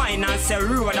decide my mind and say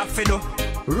road a fi do.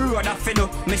 Road a fi do.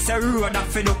 Me say road a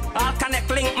fi do. I'll connect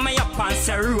link me up and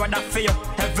say road a fi you.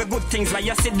 Every good things where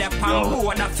you sit there and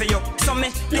board a fi you. So me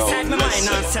decide my mind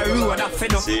and say road a fi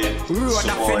do. Road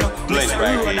a fi do. Me say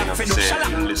road a fi do. Shall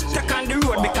I take on the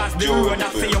road because the road a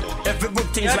fi you. Every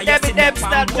good things where you sit there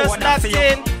and just locked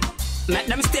in. Make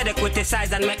them stay they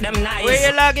criticize and make them nice. Where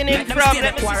you logging in from?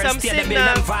 Let me see some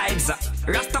signal.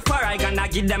 Rastafari gonna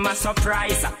give them a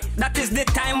surprise. That is the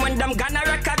time when them gonna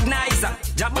recognize.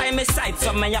 Job by my side,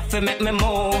 so me have to make me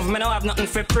move. Me no have nothing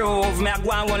to prove. Me a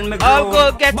go and hold me groove. I'll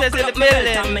go get us in the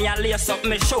building. Me a lace up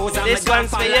my shoes. And this me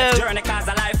one's for you. Journey cause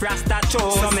a life Rasta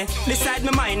chose. So me decide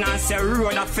my mind and say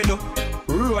road a fi do.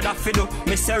 Road a fi do.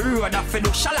 Me say road a fi do.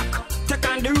 Shalak. Take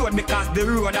on the road because the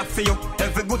road a fi you.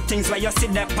 Every good things where you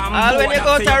sit there and all when you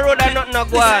go to a road and nothing no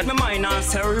go on. Decide my mind and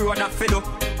say road a fi do.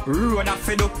 Road a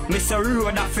fi do, me say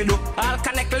road a fi do. I'll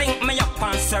connect link me up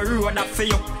and say road a fi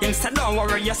you. Instead don't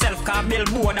worry yourself, cause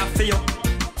billboard a fi you.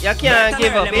 You can't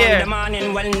give up here. The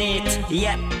morning well neat,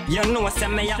 yeah. You know say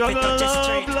me have to touch it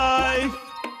straight.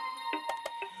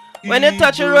 When you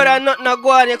touch a road and nothing no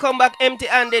go on, you come back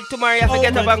empty-handed. Tomorrow you have to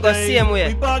get up and go same way.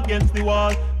 We back against the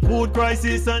wall. Food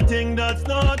crisis and thing that's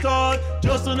not all.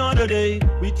 Just another day,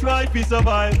 we try to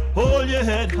survive. Hold your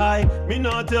head high. Me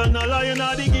not tell no lion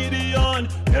or the Gideon.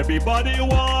 Everybody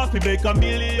want to make a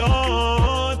million.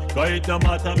 Cause it no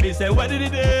matter me say whether the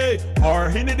day or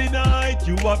in the night.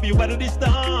 You have to weather the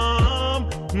storm.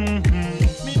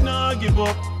 Me not give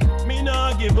up. Me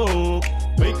not give up.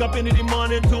 Wake up in the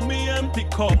morning to me empty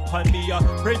cup. And me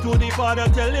pray to the Father,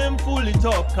 tell him full it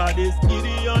up. Cause this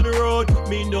giddy on the road,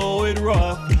 me know it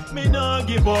rough. Me not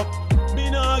give up,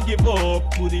 me not give up.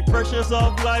 To the precious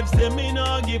of life, say me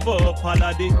not give up. All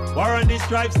of the war and the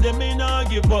stripes, say me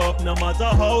not give up. No matter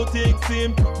how things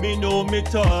seem, me know me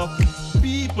tough.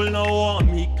 People now want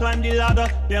me climb the ladder.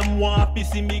 Them want to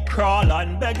see me crawl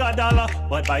and beg a dollar.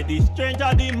 But by the strength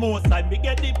of the most side, me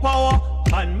get the power.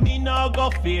 And me now go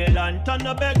fail and turn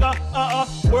a beggar.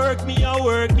 Work me a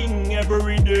working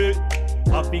every day.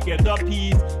 Happy get a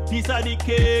piece of the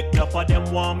cake. Enough of them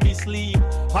want me sleep.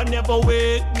 I never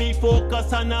wake me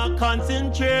focus and I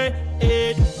concentrate.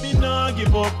 Me not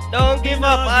give up. Don't give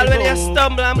up. All when you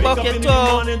stumble and buck your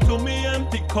toe. Morning to me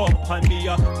empty cup and me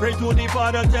pray to the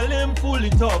Father, tell him full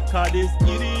it up. Cause this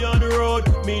giddy on the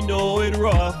road, me know it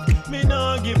rough. Me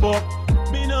not give up.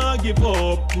 Me not give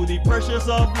up. To the precious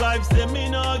of life, say me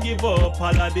not give up.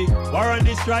 All of the war and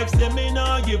the stripes, say me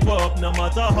not give up. No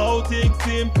matter how things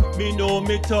seem, me know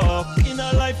me tough. In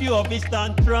a life you have to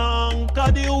stand strong.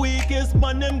 Cause the weakest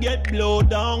man them get blown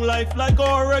down. Life like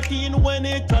a hurricane when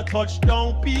it a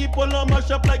touchdown. People are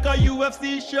mash up like a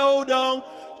UFC showdown.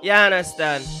 You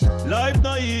understand? Life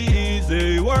not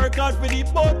easy. Work hard for the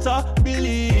butter,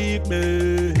 believe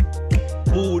me.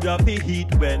 Food of the heat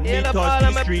when me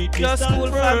touch the street. Me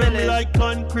stand firm like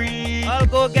concrete. I'll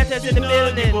go get us in the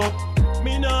building.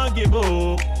 Me not give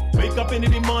up. Wake up in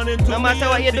the morning to no matter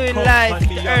what you do in life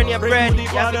to earn your bread, you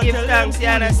have to give thanks. You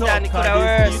understand? It could have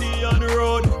worse. On the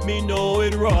road, me know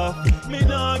it rough. Me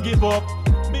not give up.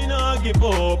 Me not give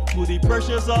up. To the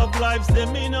precious of life, say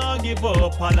me not give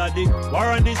up. All of the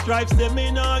war and the stripes, say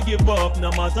me not give up. No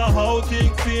matter how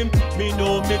things seem, me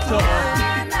know me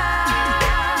tough.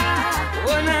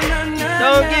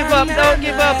 Don't give up, don't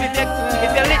give up. If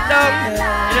you're lit down,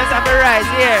 you just have to rise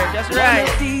here. Just rise.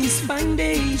 One of these fine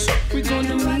days, we're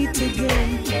gonna meet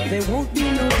again. There won't be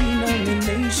no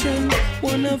denomination.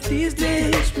 One of these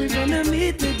days, we're gonna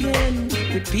meet again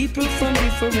with people from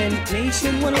different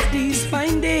nations. One of these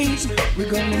fine days, we're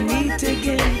gonna meet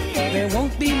again. There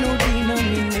won't be no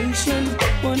denomination.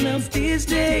 One of these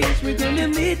days, we're gonna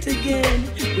meet again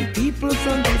with people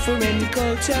from different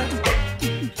culture.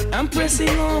 I'm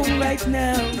pressing on right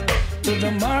now to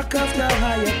the mark of the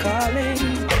higher calling.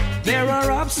 There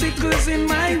are obstacles in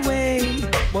my way,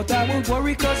 but I won't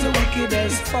worry cause the wicked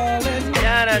has fallen.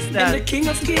 And the King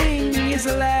of Kings is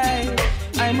alive.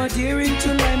 I'm adhering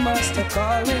to my master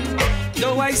calling.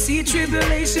 Though I see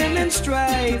tribulation and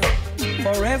strife,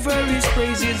 Forever His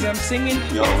praises I'm singing.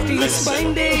 These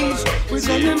fine days we're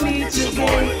gonna meet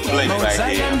again. Mount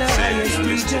Zion, the highest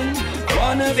region.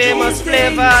 One of famous these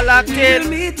days flavor locked we'll in.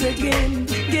 meet again.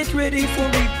 Get ready for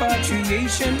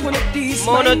repatriation. One of these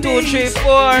Mono fine 2, 3, days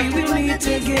 4. we will meet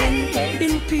again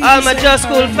in peace. All my Just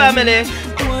School and family.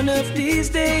 one of these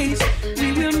days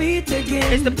we will meet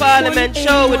again. It's the Parliament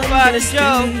show with Father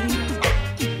Joe.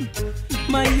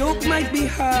 My yoke might be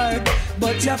hard,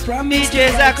 but I promise.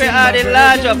 DJ Zachary adding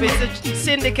large up. It's the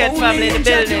syndicate family in the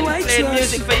building. Playing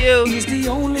music for you.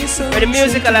 We're the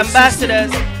musical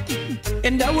ambassadors.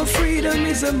 And our freedom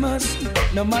is a must,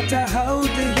 no matter how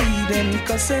the heathen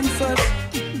cuss and fuss.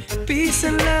 Peace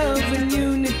and love and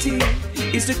unity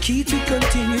is the key to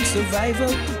continued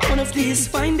survival. One of these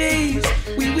fine days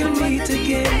we will meet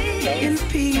again in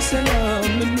peace and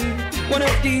harmony. One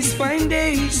of these fine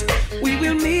days we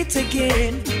will meet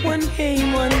again. One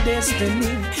aim, one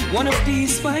destiny. One of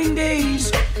these fine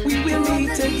days we will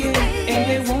meet again, and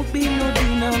there won't be no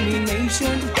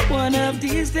denomination. One of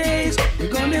these days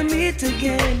we're gonna meet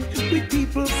again with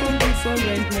people from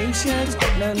different nations.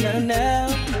 No, no, no.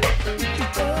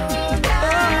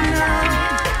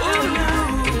 Oh,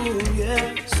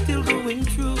 yeah, still going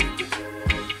through.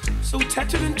 So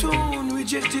tattered and torn,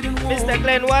 rejected and worn. Mr.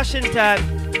 Glenn Washington.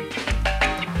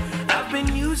 I've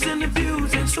been used and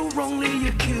abused and so wrongly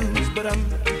accused, but I'm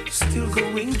still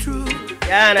going through.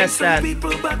 Yeah, I understand. Some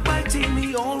people backbiting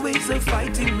me, always are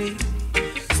fighting me.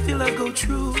 Still I go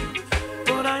through,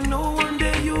 but I know one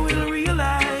day you will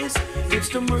realize it's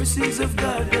the mercies of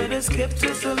God that has kept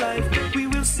us alive. We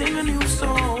will sing a new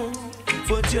song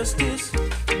for justice,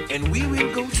 and we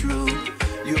will go through.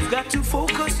 You've got to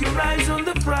focus your eyes on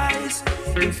the prize.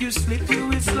 If you slip, you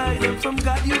will slide, and from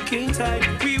God you can't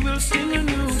hide. We will sing a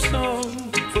new song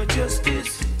for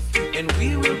justice, and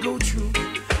we will go through.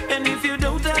 And if you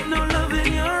don't have no love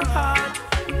in your heart,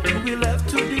 you will have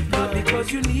to depart,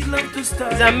 because you need love to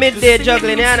start. It's a midday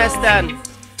juggling, you understand?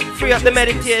 Free up the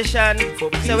meditation,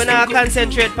 so we now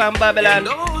concentrate on Babylon. And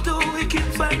although it can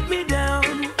fight me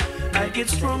down, I get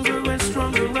stronger and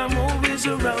stronger, I'm always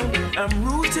around. I'm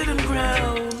rooted and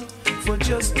ground for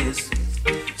justice,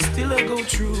 still I go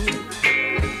through.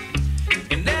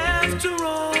 And after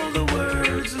all the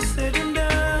words are said and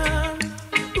done,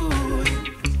 ooh,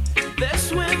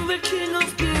 that's when the King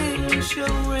of Kings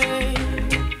shall reign.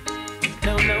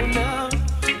 No, no, no,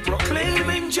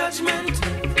 proclaiming judgment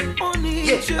on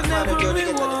each and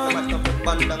every one.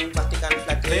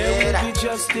 There will be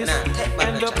justice,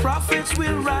 and the prophets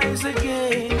will rise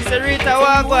again. Sarita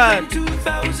Wagwan.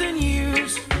 2,000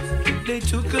 years they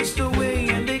took us away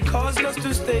and they caused us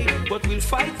to stay, but we'll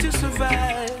fight to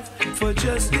survive for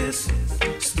justice,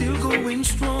 still going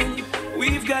strong.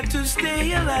 We've got to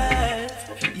stay alive,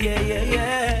 yeah, yeah,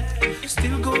 yeah,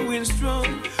 still going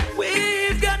strong.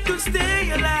 We've got to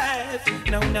stay alive,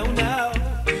 no, no, no,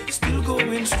 still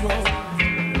going strong.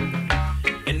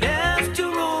 And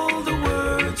after all the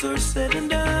words are said and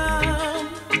done,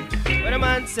 what a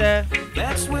man say,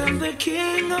 that's when the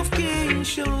King of Kings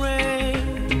shall reign.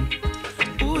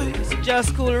 Just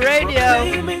School Radio.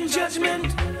 Proclaiming judgment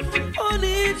on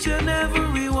each and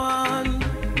every one.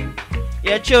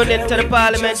 You're tuned into the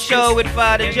Parliament show with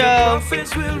Father Joe. The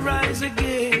prophets will rise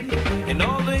again, and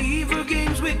all the evil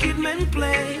games wicked men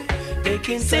play, they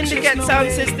can Syndicate sound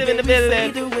system in the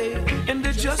building. And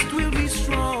the just will be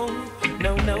strong.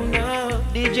 No, no, no.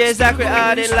 DJ Zachary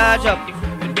adding large up.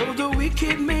 And though the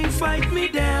wicked may fight me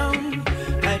down,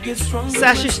 I get stronger.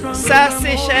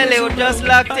 Sassy Shelley who just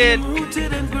locked in. I'm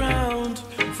rooted and ground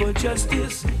for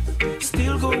justice,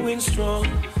 still going strong.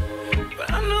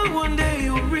 But I know one day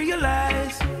you'll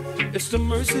realize it's the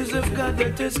mercies of God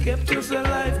that has kept us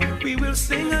alive. We will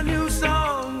sing a new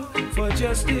song for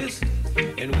justice,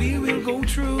 and we will go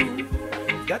through.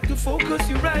 Got to focus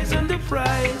your eyes on the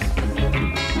prize.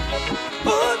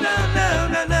 Oh, no, no,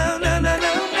 no, no, no, no,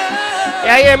 no.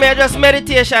 Yeah, hear me, just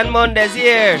meditation Mondays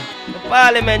here. The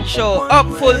Parliament show, up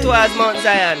full towards Mount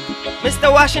Zion.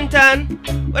 Mr. Washington,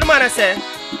 what the man I say?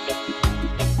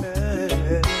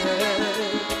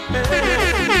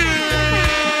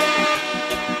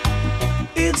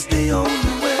 It's the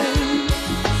only way.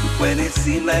 When it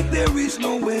seems like there is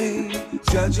no way,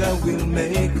 Judge, I will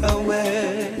make a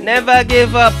way. Never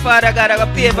give up, Father God, I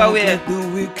got paper way.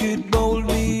 The wicked bowl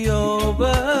me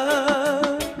over.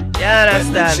 You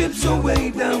understand? When the chips are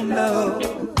way down low,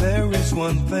 there is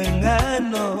one thing I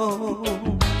know.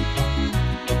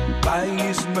 By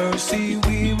His mercy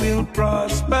we will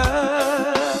prosper.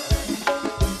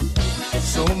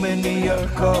 So many are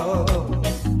called,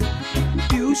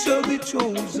 you shall be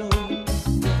chosen.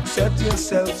 Set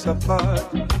yourselves apart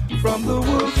from the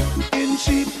wolf in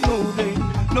sheep clothing.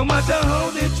 No matter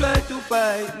how they try to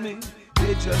fight me,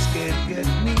 they just can't get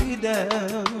me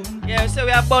down. Yeah, so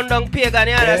we are born down pagan,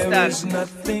 you understand? There is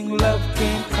nothing love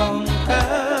can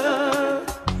conquer.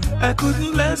 I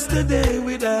couldn't last a day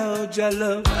without your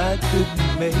love, I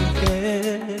couldn't make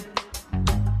it.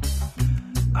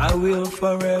 I will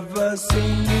forever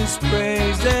sing his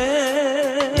praises.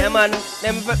 Yeah man,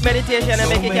 them meditation and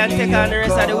make you can take on the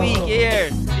rest of the week here.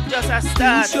 It's just a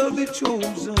start. You shall be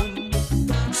chosen.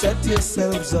 Set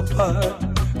yourselves apart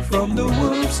from the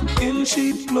wolves in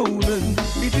sheep clothing.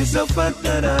 It is a fact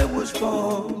that I was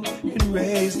born and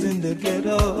raised in the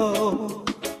ghetto.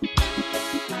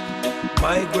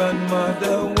 My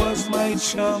grandmother was my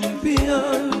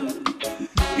champion.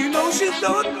 You know she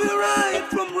taught me right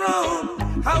from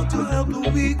wrong, how to help the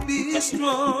weak be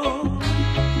strong.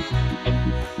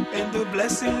 And the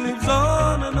blessing lives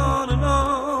on and on and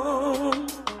on.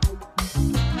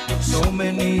 So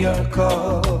many are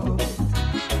called,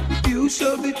 you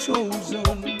shall be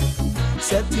chosen.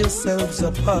 Set yourselves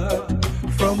apart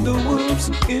from the wolves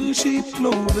in sheep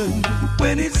clothing.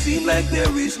 When it seems like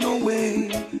there is no way,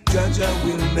 Jaja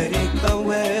will make a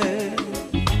way.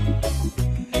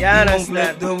 You understand? Don't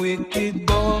let the wicked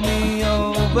bowl me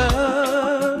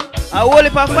over. I will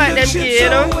if I fight them here, you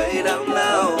know. Way down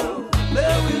low,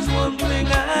 there is one thing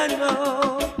I know.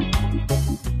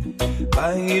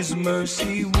 By His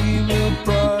mercy we will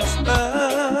prosper.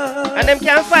 And them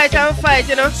can fight and fight,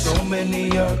 you know. So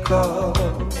many are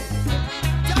called,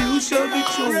 you shall be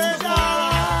chosen.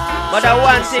 But that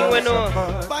one thing we know.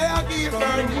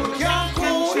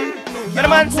 What the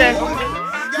man say?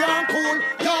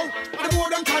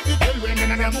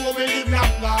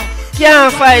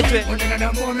 Can't fight with.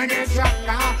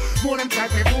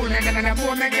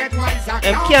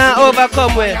 Them can't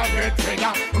overcome with.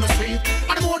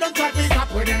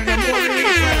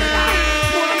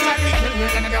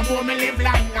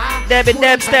 Debbie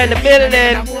Debster in the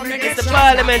building. It's the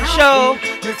Parlyment show.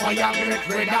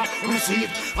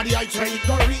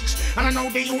 And I know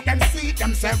the youth them see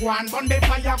them say one, but they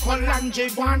fire call and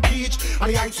jig one teach.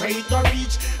 And the I say it go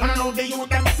reach. And I know the youth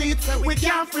them see it. We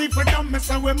can't free for them,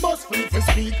 so we must free for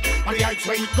speak. And the I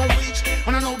say it go reach.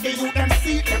 And I know the youth them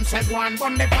see it. Them say one,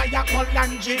 but they fire call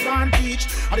and jig one teach.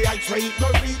 And the I say it go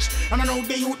reach. And I know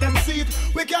the youth them see it.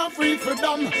 We can't free for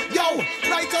them. Yo,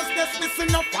 righteousness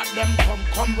listen up at them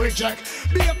come reject.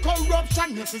 Be a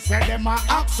corruption, if you say them a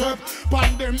accept.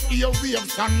 Pan them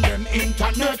earwaves and them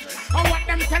internet. And what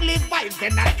them tell it vibes,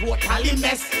 then a totally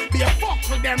mess. Be a fuck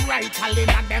with them right, telling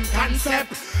at them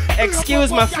concept.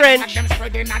 Excuse my French. Them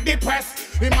spreading at the press.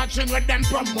 Imagine with them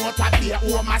promote a be a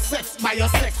homosex,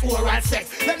 biosex, oral sex.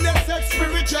 Then they sex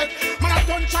spirit check. Man a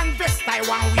touch and vest, I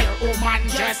want wear woman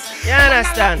dress. You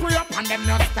understand? Man a pray up and them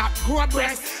not stop grow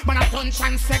breast. Man a touch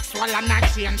and sexual and not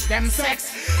change them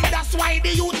sex. That's why the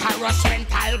youth are rush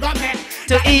mental government.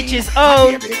 To each his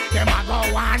own. Them a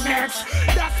go on next.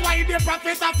 That's why the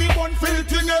prophet of the born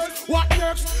filthiness. What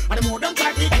next? And the more them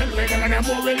try to kill me, and the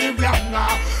more we live longer.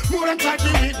 More them try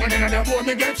to weak me, and the more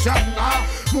me get stronger.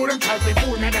 More them try to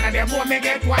fool me, and the more me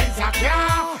get wiser.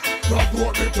 Yeah, don't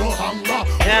go me to hunger.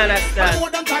 You understand? And the more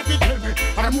them try to kill me,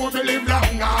 and the more me live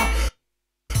longer.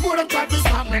 More them try to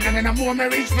stop me, and the more me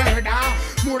reach further.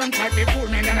 More them try to fool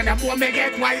me, and the more me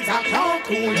get wiser. How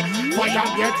cool, fire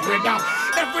get rid of.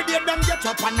 Every day them get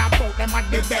up and about them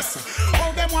at the best.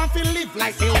 All them want to live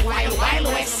like the wild, wild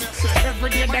west. Every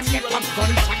day them get up,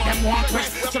 gunshot them want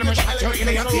press. So them shot you in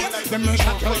your face, them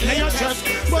shot you in your chest.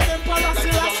 But them policy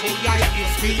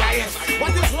is BIS.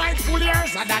 What is rightful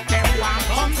yours are that them want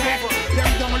come back.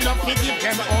 Them don't love to give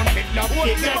them only love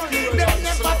to get. Them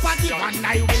never forgive and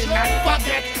I will not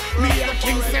forget. Me and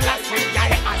King Selassie,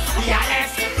 I as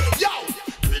BIS. Yo!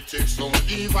 Critics don't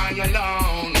leave I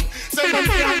alone. So them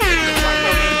can't take the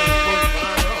fire in the good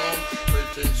around.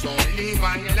 Critics don't leave I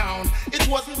alone. It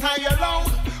wasn't I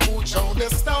alone who chose the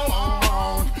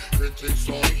stone. Critics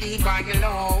don't leave I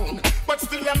alone. But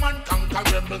still a man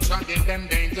conquerable shot in them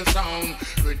danger zone.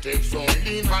 Critics don't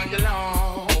leave I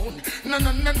alone. No,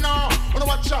 no, no, no. Wanna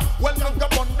watch out? Well, look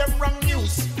up on them wrong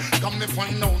news. Come to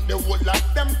find out the whole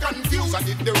of them confused. I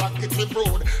did the rocket with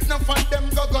road. None of them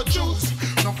go choose.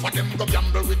 None of them go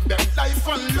gamble with them life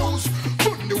and lose.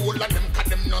 Put the whole of them cause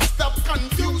them not stop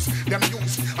confused. Them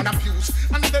use and abuse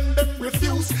and then them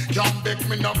refuse. Can't beg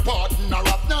me no pardon or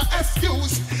have no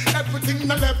excuse. Everything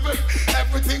no level,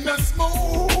 everything no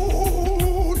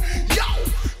smooth. Yo!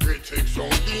 Critics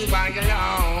don't leave I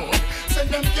alone. Send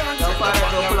them can't take the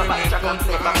fire and make them burn.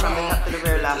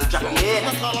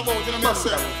 It's not all about you know me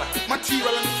say.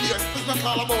 Material and fear. It's not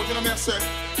all about you know me say.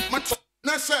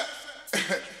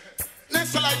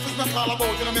 Next life is not all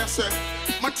about you know me say.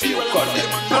 Material and fear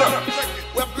man.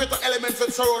 We have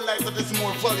that surround life that is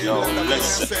more valuable than that.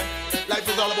 Life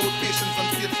is all about patience and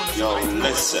faithfulness. Yo,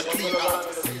 listen.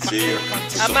 See,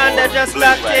 Amanda just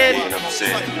locked in.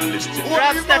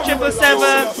 Rasta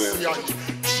 777.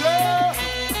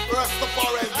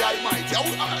 Rastafari is the Almighty.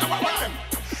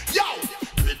 Yo,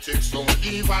 critics don't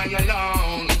leave I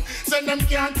alone. Say them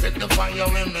can't take the fire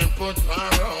when they put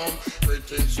fire on.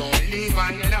 Critics don't leave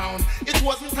I alone. It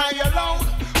wasn't I alone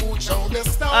who showed the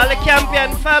stone. All the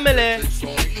Campion family. Critics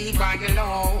don't leave I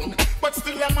alone. But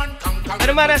still a man conquer. And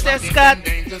the man says Scott,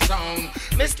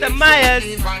 Mr. Myers,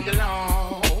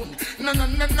 no.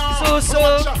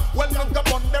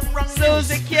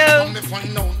 Susie Q. Come to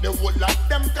find out the whole of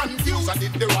them confused. I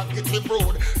did the rocket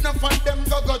road. None of them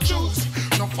go choose.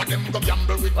 None of them go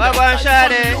gamble with them.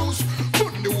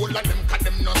 The whole of them cause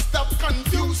them not stop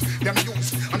confused. Them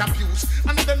use and abuse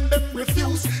and then them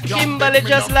refuse. Kimberly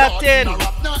just locked in.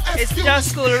 It's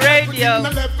Just School Radio.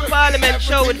 Parliament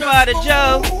show with Father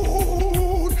Joe.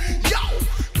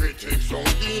 Critics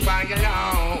don't leave I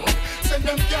alone. Say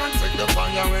them can't take the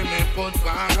fire when they put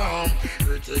fire on.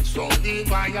 Critics don't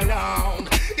leave I alone.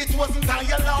 It wasn't I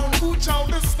alone who chose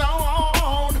the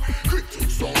stone.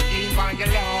 Critics don't leave I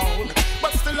alone.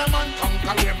 But still a man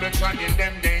conquer every trial in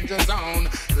them danger zone.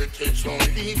 Critics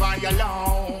don't leave I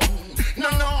alone. No,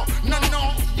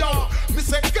 yo. Me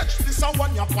say catch this a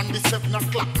one up on the 7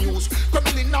 o'clock news.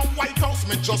 Coming in a White House,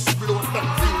 me just blow them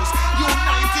views.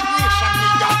 United Nations, me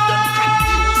got them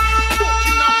confused.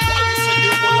 Buckingham Palace, say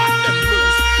they will let them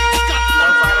loose.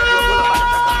 Scotland,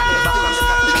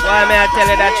 why may I tell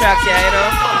you that track here, you know?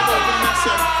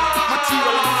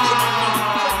 Material and fame and money.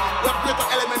 We have greater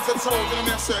elements and sound, you know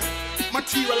me I say.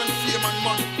 Material and fame and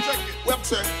money. We have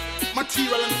say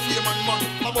material and fame and money.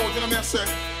 About, you know me I say.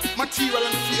 Material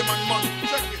and fame and money.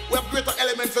 We have greater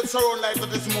elements that surround life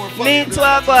that is more valuable. Me too,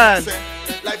 one.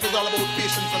 Life is all about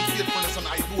patience and faithfulness and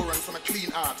endurance and a clean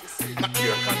heart. And a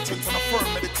clear conscience and a firm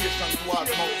meditation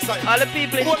towards Mount Zion. All the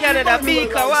people in Canada,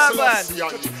 Bika, Wagwan.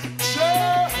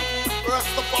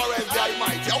 Rastafari is the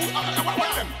Almighty.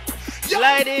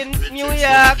 Light in New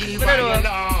York.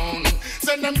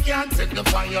 Send them can't take the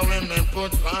fire when they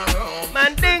put fire on.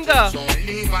 Mandingo. Don't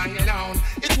leave I alone.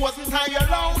 It wasn't I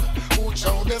alone who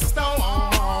chose the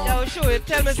stone. Yo, Shui,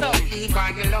 tell me something. Leave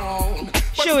I alone.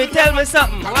 Shui, tell me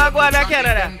something. Wagwan to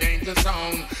Canada.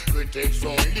 Critics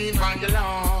don't leave I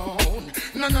alone.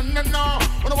 No.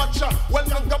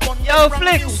 Yo,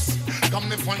 Flicks. Come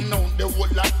me find out the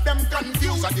whole of them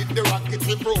confused. I did the rocket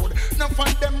road. None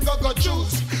of them go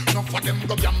choose. None of them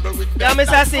go gamble with them. Yo,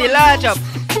 Mr. C, large up.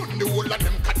 The whole of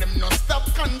them cause them not stop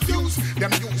confused.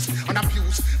 Them use and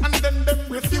abuse and then them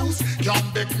refuse.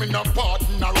 Can't beg me no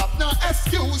pardon or have no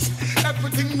excuse.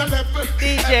 Everything the level.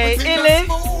 DJ Illy.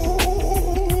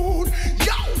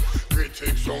 Yo,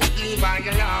 critics don't leave I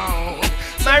alone.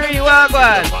 Marie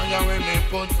Wagwan.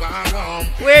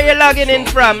 Where you logging in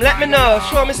from? Let me know.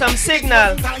 Show me some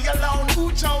signal.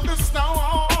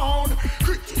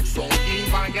 Critics don't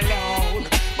leave I alone.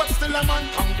 But still a man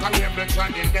conquer every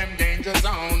trial in them danger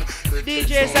zone.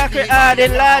 DJ Sacred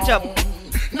Arden, large up.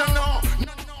 No.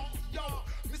 Yo,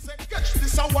 me say catch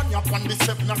this a one up on the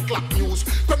 7 o'clock news.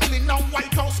 Coming in a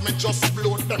White House, me just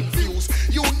blow them views.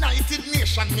 United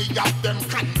Nations, me got them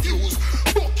confused.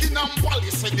 Buckingham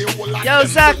Palace, say the whole of Yo,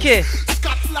 Zaki.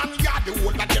 Scotland Yard, the whole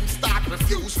of them start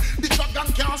refuse. The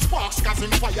dragon can't spark, cause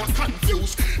him fire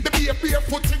confused. The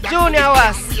barefooted Junior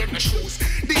was.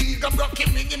 The eagle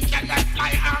broken wing, him cannot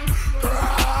fly and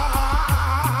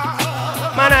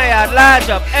Man, I had large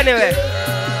up. Anyway.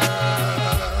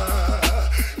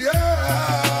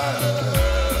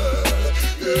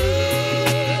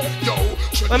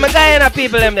 When my Guyana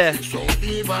people them there.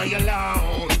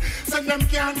 Send them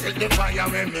can't take the fire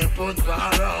when they put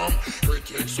fire on.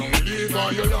 Critics don't leave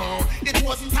I alone. It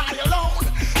wasn't I alone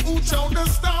who chose the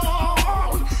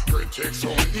stone. Critics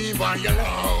don't leave I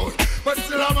alone. But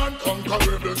still a man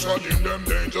conquerable shot in them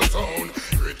danger zone.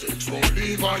 Critics don't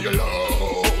leave I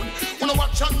alone. Wanna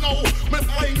watch and know, me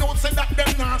find out say that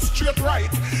them not straight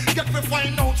right. Get me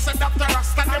find out say that the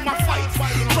Rasta them a fight.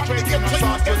 From the get to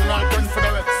you, get right gun for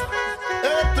the Rex.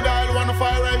 Up to dial one of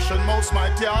iration, most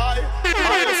mighty eye.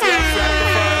 I just want to the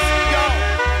first.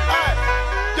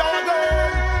 Yo,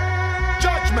 again.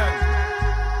 Judgment.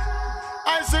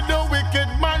 I said the wicked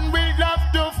man will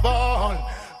have to fall,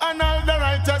 and all the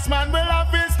righteous man will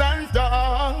have to stand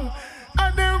tall.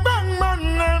 And the wrong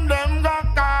man them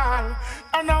got call,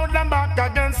 and now them back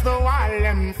against the wall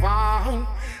them fall.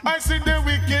 I see the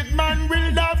wicked man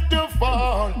will have to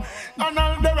fall, and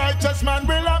all the righteous man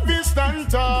will have to stand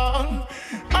tall.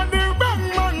 And the wrong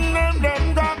man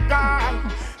them got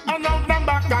call, and now them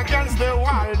back against the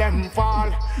wall them fall.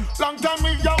 Long time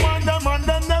me ya want them and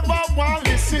them never want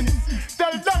listen.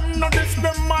 Tell them no this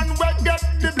the man will get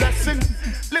the blessing.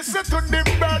 Listen to the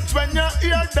birds when you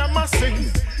hear them a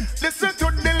sing. Listen to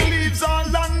the leaves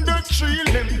all on the tree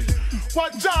limb.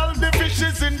 Watch all the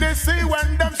fishes in the sea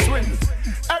when them swim.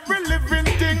 Every living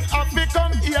thing have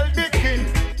become hail the king.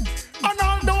 And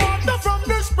all the water from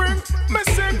the spring, me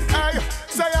sing, hey.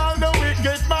 Say all the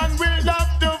wicked man will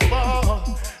have to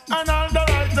fall. And all the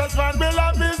righteous man will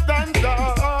have his stand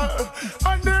tall.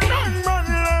 And the wrong man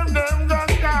them go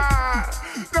die.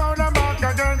 Now them back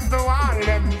against the wall,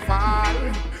 them fall.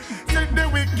 Say the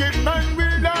wicked man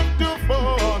will have to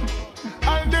fall.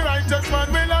 And the righteous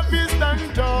man will have his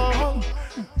stand tall.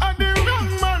 And the wrong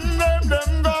man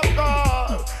them go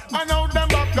call. And now them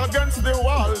back against the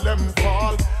wall, them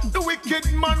fall. The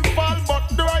wicked man fall, but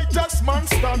the righteous man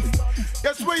stand.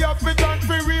 Yes, we have to dance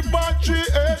for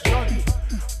repatriation.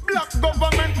 Black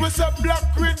government, we say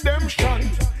black redemption.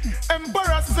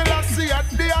 Emperor Selassie at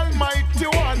the Almighty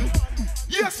One.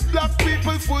 Yes, black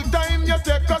people full time, you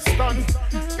take a stand.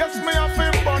 Yes, me have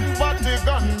to burn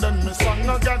Vatican, then me song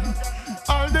again.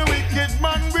 All the wicked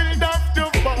man will have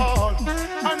to fall.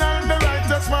 And all the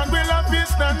righteous man will have to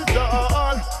stand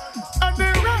tall. And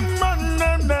the wrong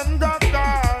man, them got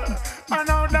call. And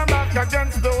now them back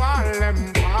against the wall,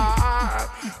 them fall.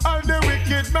 All the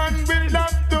wicked man will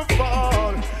have to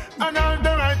fall. And all the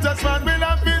righteous man will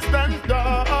have to stand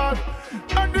tall.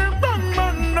 And the wrong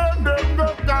man, them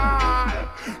got call.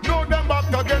 Now them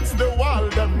back against the wall,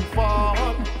 them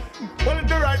fall. Well,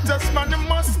 the righteous man, them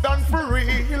must stand for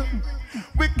real.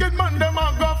 Wicked man, them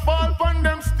a go fall from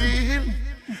them steel.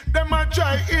 Them a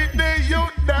try eat the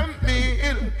youth, them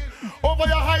meal. Over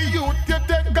your high youth, you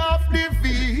take off the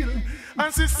veil.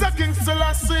 And see King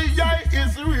Selassie,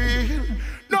 is real.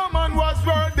 No man was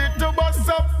worthy to bust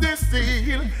up the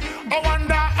seal. I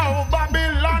wonder how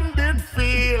Babylon did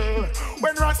feel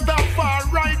when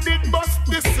Rastafari did bust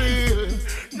the seal.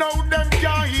 Now them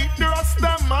can't eat the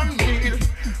Rastaman meal.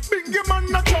 Bingy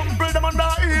man a trample them on the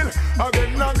hill.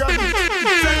 Again, again.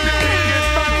 Say the wicked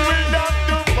man will have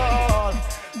to fall.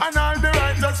 And all the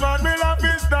righteous man will have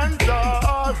his stand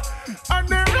tall. And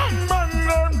the wrong man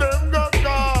them go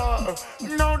call.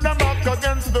 Now them back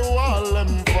against the wall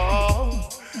them fall.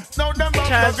 Now them back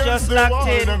Charles against just the locked wall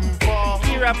in. them fall.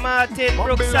 Kira Martin,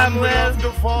 Brooke Babylon Samuel. will have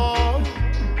to fall.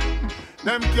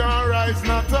 Them can't rise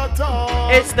not at all.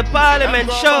 It's the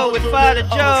Parlyment show with Father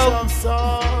Joe.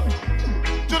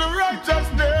 To the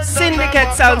righteousness.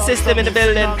 Syndicate sound system in the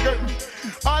building.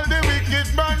 All the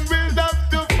wicked man will have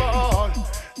to fall.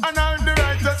 And all the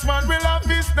righteous man will have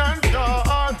his stand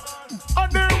tall.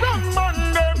 And the wrong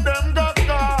man them got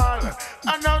call.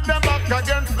 And now them back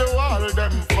against the wall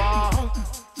them fall.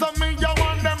 So me ya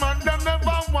want them and them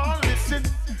never want listen.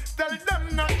 Tell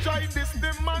them not try this,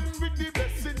 the man with the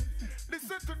blessing.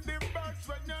 Listen to the birds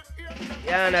when you hear them.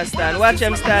 You understand? Watch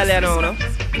them style, you know, no?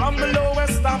 From the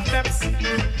lowest of depths,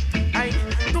 aye,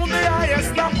 to the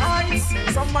highest of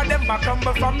heights. Some of them are come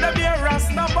from the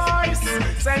barest of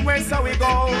voice. Same way so we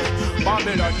go.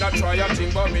 Babylon not try a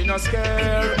thing but me not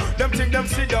scare. Them think them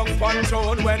sit down on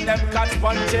throne when them catch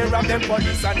punch here of them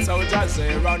police and soldiers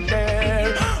here and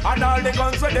there. And all the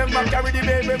guns with them a carry the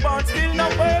baby but still no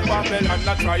way. Babylon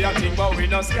not try a thing but we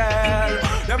not scare.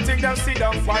 Them think them sit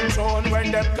down on throne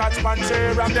when them catch punch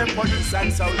here of them police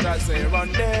and soldiers here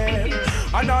and there.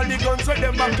 And all the guns with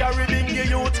them a carry the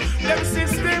youth. Them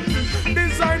system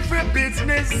designed for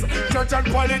business. Church and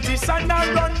politicians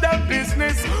now run them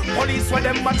business. Police with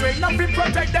them a train up to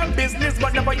protect them business.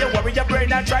 But never you worry your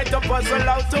brain and try to puzzle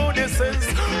out who this is.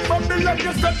 Babylon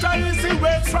just a easy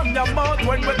words from your mouth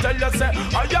when we tell you say,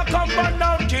 oh you come back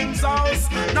now King's house.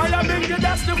 Now you bring you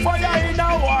that's the fire in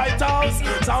a White House.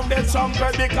 Sounded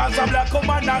trumpet because of black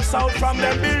commanders south from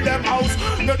them build them house.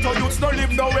 Ghetto youths no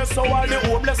live nowhere so all the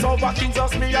homeless over King's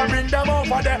house me and bring them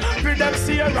over there. Bring them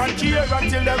see and care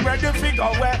until them ready figure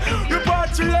where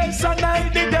repatriation I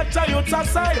the ghetto youths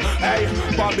aside. Hey,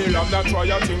 Babylon not try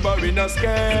a thing but we not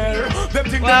scared. Them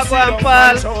think they see them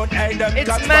Paul. Hey, them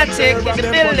it's magic in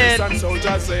the building.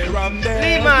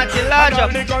 Lee Martin, large up.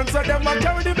 And all the guns of them a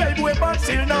carry the baby but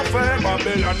still not fair.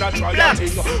 Babylon not try a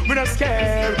thing we not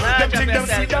scared. Them think them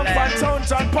see them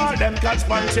phantoms and Paul. Them catch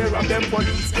puncher of them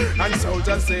police and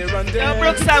soldiers here and there. Now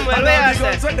Brooke Samuel, where are the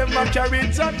guns of them a carry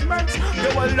judgment.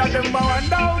 The world of them and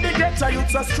now the ghetto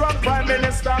youths a strong prime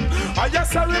minister. I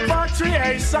just a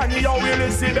repatriation. You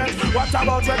will see them. What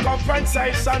about the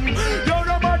compensation? You're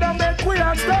about to make we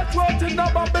and start voting the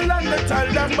Babylon, they tell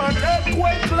them about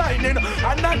earthquake, lightning,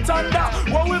 and not thunder.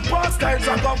 When we pass times,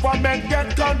 the government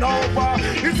get gone over.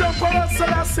 It's a Emperor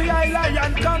Selassie, I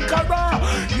lion conqueror.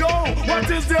 Yo, what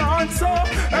is the answer?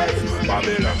 Hey,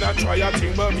 Babylon, that try a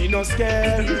thing, but me no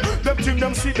scared. Them think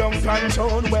them sit down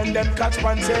pantown when them catch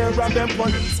Pantera and them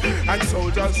police and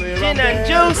soldiers here and there.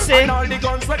 Juicy. And all the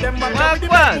guns for them and carry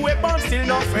the weapons still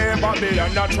not fair.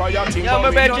 Babylon, that try a thing,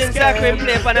 but me no scared. Zachary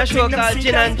play for a show called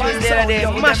Gin and Juice the other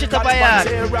day. Mash it up a yard.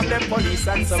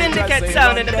 Syndicate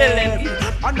sound in the building.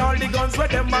 And all the guns for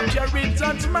them and carry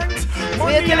judgment.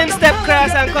 Wait till him step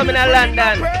cross and come in a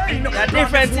London. A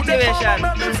different situation.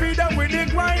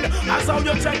 As how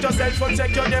you check yourself, so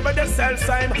check your neighbor, the cell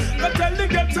sign.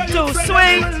 Too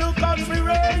sweet.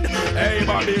 Hey,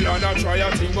 Babylon, I try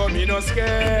a thing, but me no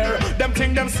scare. Them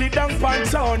think them sit down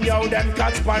pants on, yo, them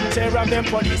catch Pantera, them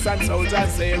police and soldiers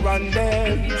say run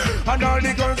them. And all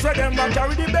the guns for them and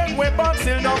carry the bang weapons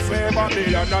still not fair.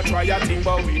 Babylon, I try a thing,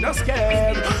 but we no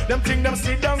scare. Them think them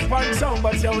sit down pants on,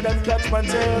 but yo, them catch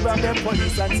Pantera, them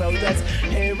police and soldiers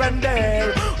here and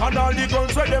there. And all the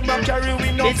guns for them and carry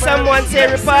we no fair. Did someone say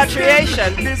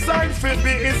repatriation? Design for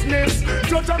business.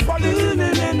 Judge and police.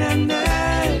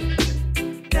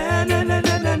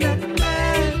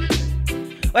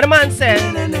 What the man said?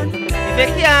 If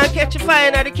you can't catch a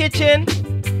fire in the kitchen.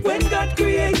 When God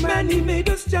created man, he made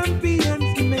us champions.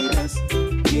 He made us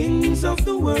kings of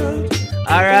the world.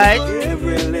 Alright.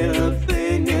 Every little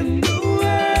thing in the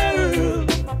world.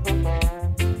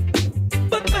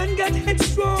 But man got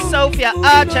headstrong. Sophia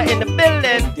Archer in the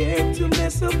building.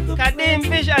 Kadim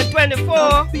Vision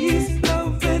 24.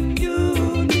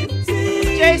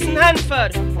 Jason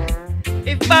Hanford.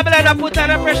 If Babylon are put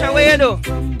under pressure, what you do?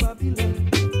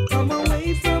 Come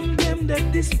away from them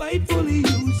that despitefully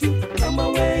use you. Come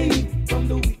away from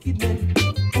the wicked men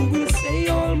who will say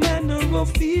all manner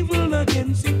of evil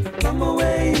against you. Come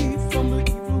away from the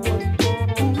evil one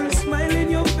who will smile in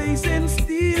your face and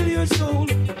steal your soul.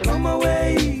 Come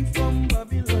away from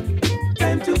Babylon.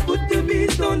 Time to put the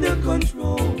beast under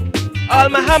control. All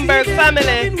my Hamburg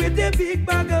family,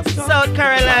 South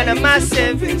Carolina,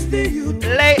 massive,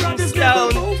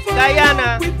 Leytonstone,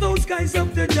 Guyana,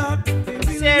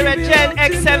 Sarah Jen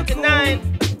X79,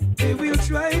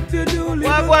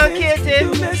 Wagwan Katie.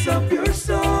 Mess up your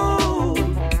soul.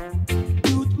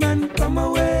 Youth man, come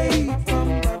away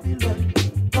from Babylon.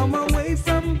 Come away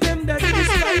from them that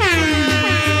despise you.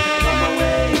 Come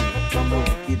away from the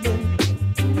wicked men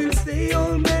who will say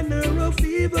all manner of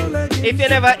evil against. If you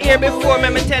never hear before,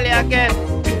 let me tell you again.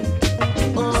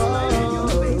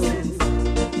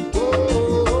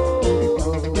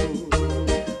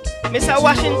 Mr.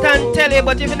 Washington tell you,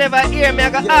 but if you never hear me, I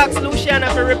gotta ask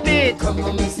Luciana to repeat. Come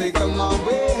on, say, come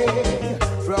away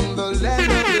from the land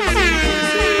of the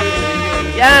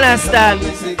sea. You understand? Come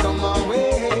on, say, come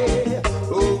away,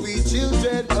 oh, we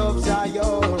children of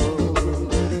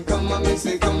Zion. Come on,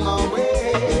 say, come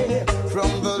away from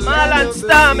the land Marlon of the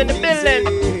Storm in the building.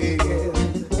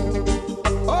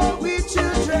 Oh, we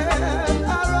children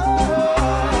are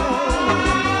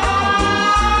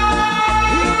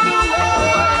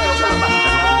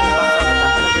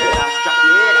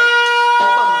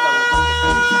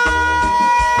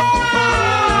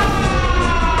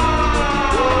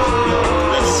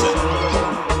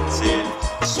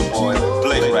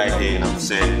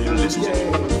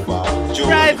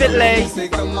privately.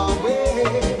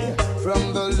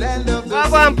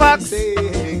 Wagwan Pax.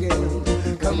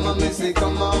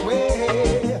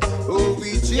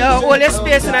 Yo, hold your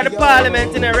space in the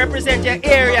Parliament and represent your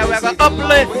area. We're going to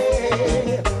uplift.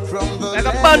 We're going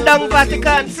to burn down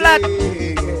Vatican flat.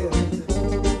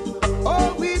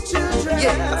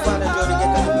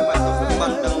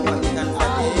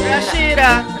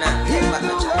 Rashida,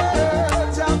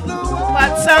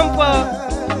 Pat Sample,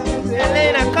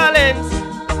 Elena Collins.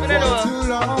 I don't know. Too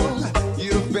long,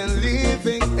 you've been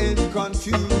living in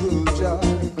confusion,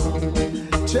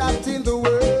 trapped in the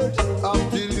world of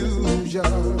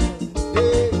delusion.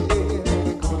 Yeah.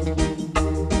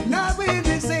 Now in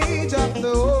this age of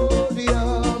the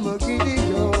odium of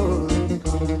Gideon,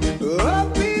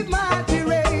 up in mighty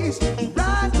race,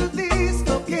 rise to this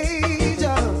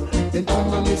occasion. And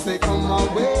come on, say, come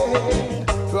away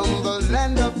from the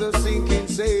land of the sinking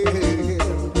sail.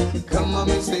 Come on,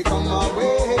 say, come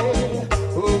away,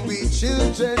 oh, we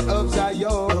children of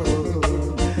Zion.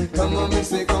 Come on,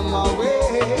 say, come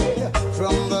away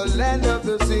from the land of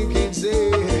the sinking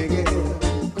sail.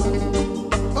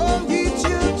 Oh, we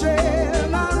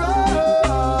children are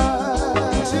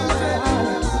all children.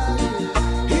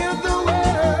 Hear the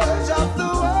words of the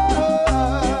world.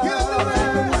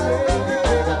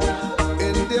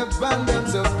 In the abundance.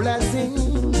 problems of blessing,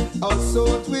 our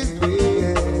souls will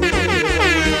pray.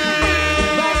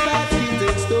 By basket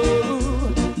and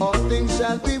store, all things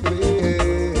shall be well.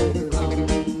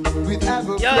 With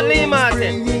ever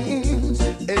springs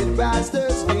and vast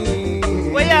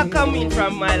streams. Where you coming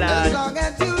from, my lad?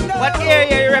 What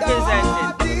area you representing?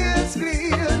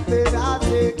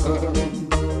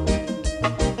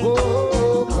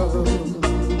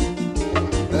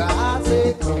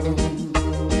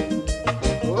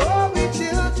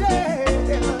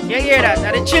 You hear that?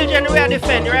 Now the children we are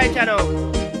defending right now.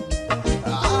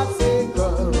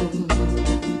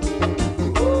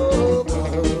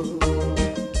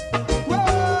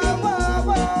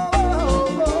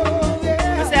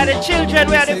 I say the children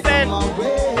we are defending.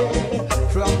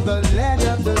 From the land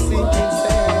of the sinking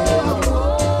sand.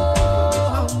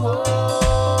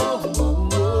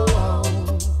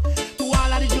 To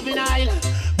all of the juvenile,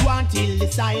 go and till the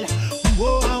style.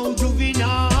 Whoa,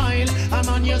 juvenile, I'm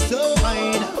on your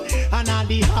side. And all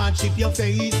the hardship you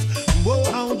face.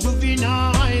 Whoa,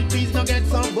 juvenile, please not get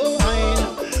some wine.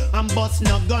 I'm busting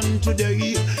a gun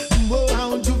today.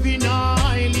 Whoa,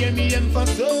 juvenile, hear me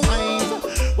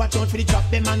emphasize. Watch out for the trap,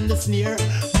 them and the snare.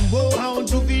 Whoa,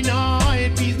 juvenile,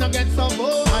 please not get some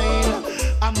wine.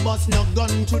 I'm busting a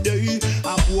gun today.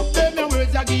 I hope them your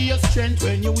words I give you strength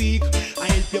when you're weak. I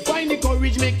help you find the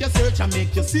courage, make you search and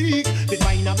make you seek. To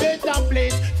find a better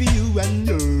place for you and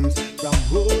yours. From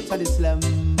road to the slum.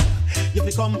 You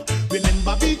become,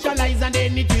 remember, visualize and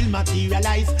then it will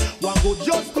materialize. One go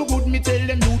just too good, me tell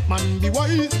them youth man be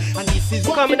wise. And this is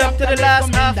what coming up to the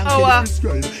last half hour.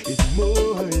 It's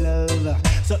more love.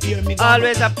 So hear me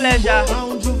always a pleasure.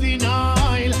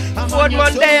 Ford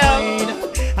Mondale.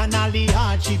 And all the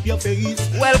hardship you face.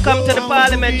 Welcome to the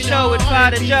Parlyment show with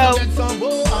Father Joe.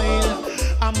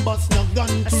 I'm busting a gun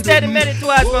a steady minute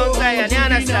towards Mount Zion, you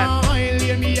understand?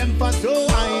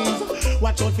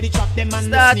 Watch out for the track, them and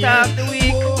start off the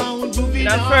week in a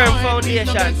firm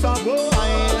foundation.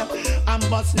 I'm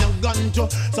busting a gun to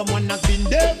someone has been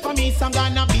there for me, so I'm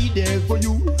gonna be there for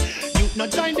you. You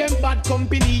not join them bad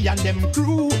company and them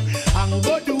crew and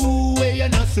go do what you're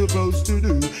not supposed to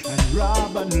do and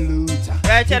rob and loot.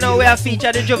 Right, you know we are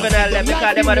featured the juvenile them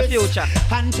because them are the future.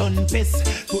 And turn piss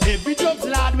to every drugs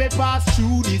lad we pass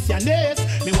through this and this.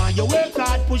 Me want you work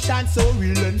hard, push and so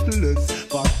relentless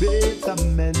for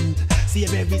betterment.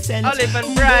 Save every cent. Olive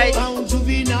and Bright.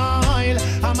 Juvenile,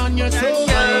 I'm on your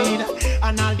side.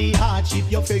 And all the hardship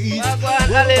you face.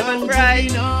 Olive and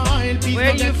Bright.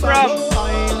 Where you from?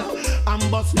 I'm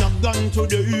busting a gun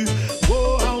today.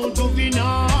 Whoa,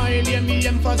 juvenile, hear me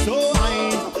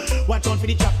emphasize. Watch out for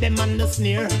the trap, them and the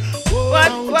snare.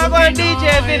 What going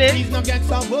DJ Vinny? Please not get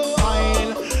some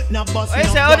wild. Now bust I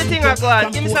say all the thing I go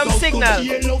on. Give me some signal.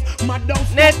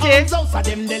 Native.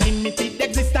 Them the limited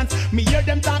existence. Me hear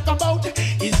them talk about.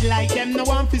 It's like them no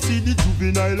want to see the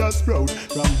juvenile as sprout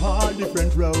from all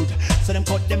different route. So them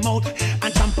cut them out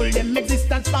and trample them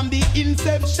existence from the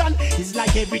inception. It's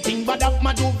like everything but up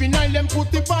my juvenile them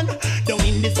put it on. Down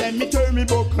in the cemetery me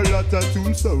book a lot of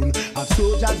tombstone. Of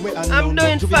soldiers where I'm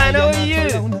doing fine, how are you?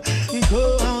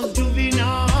 Cause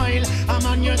juvenile, I'm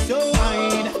on your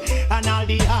side. And all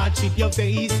the hardship you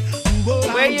face.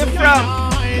 Where you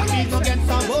from? Please don't get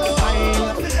some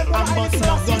I'm busting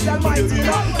a gun to you.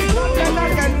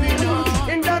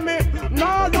 In the no,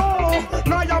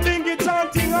 now you bring it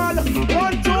chanting all. 1,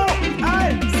 2,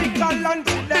 I sick and lunch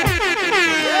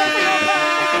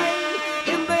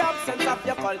in the absence of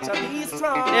your culture, be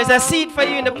strong. There's a seat for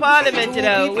you in the Parliament, you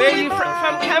know. Where are you from?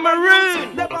 From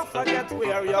Cameroon. Never forget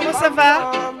where you're Comment ça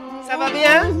va? Ça va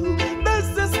bien? The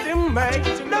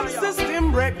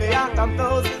system break the heart of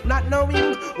those not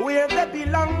knowing where they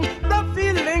belong. The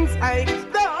feelings ache,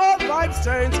 the old vibes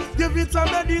change. Give it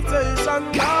some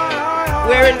meditation.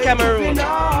 We're in Cameroon.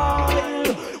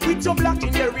 With your black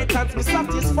inheritance, be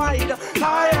satisfied.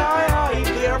 High,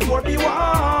 therefore be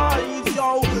wise.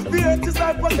 Yo, the earth is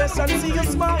thy possession, see you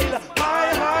smile.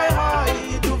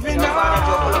 High,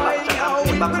 juvenile.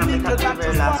 We believe you that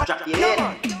is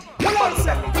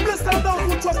blessed are those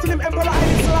who trust in him, Emperor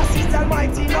Haile Selassie the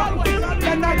Almighty.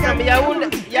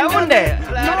 Yaoundé,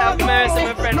 Lord have mercy,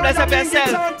 my friend. Bless up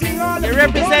yourself. You're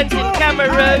representing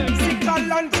Cameroon.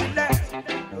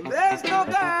 There's no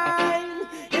gain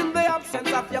in the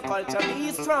absence of your culture.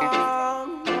 Be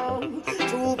strong.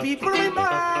 Two people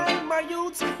remind my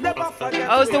youth never forget.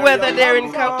 How's the weather there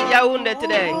in Yaoundé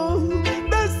today?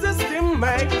 The system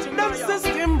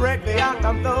break the heart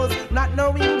of those not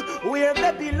knowing where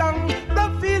they belong. The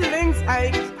feelings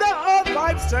ache, the old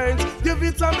vibes change. Give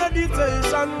it some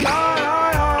meditation.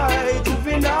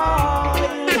 Juvenile.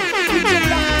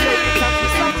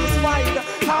 Satisfied.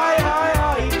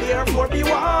 High, therefore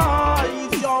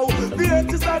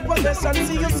possession,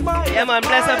 see you smile. Yeah, man,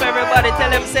 bless up everybody. Tell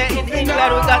them, say, in England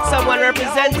we got someone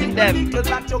representing them.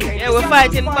 Yeah, we're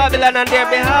fighting Babylon on their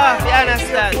behalf, you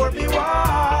understand?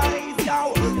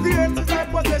 The earth is a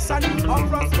possession of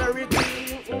prosperity.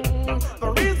 The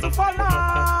reason for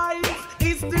life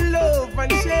is to love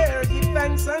and share, give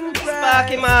thanks and praise.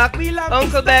 Sparky Mark,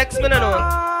 Uncle Bex, me no know.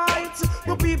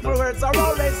 The people words are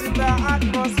always in the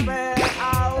atmosphere.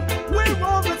 We're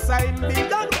all the same,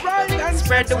 big and bright and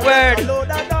spread the word.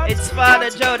 It's Father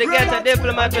Joe, the Ghetto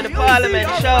Diplomat with the Parliament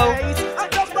show.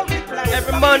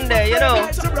 Every Monday, you know.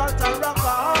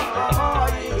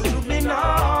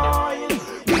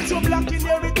 Black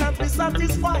inheritance be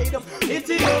satisfied.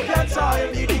 Ethiopian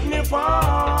child be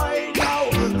dignified. Now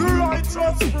the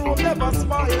righteous fruit never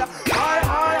smile.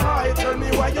 Hi, tell me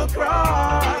why you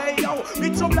cry. Now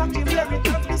with your black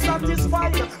inheritance be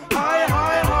satisfied.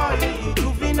 Hi,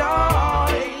 juvenile.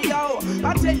 Now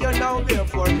I tell you now,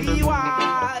 therefore be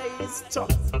wise.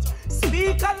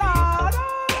 Speak aloud.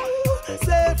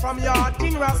 Say from your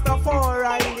King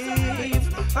Rastafari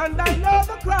live, and I know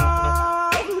the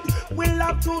crowd will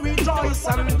have to rejoice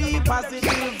and be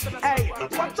positive. Hey,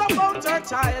 what about your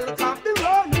child? Can't be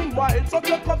running wild. So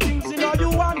take up things in all you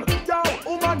want. Yo,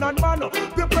 woman and man,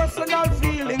 the personal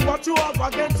feeling what you have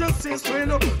against your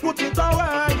sister, put it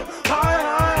away.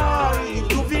 Hi,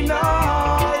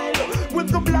 juvenile. With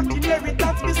the black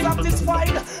inheritance be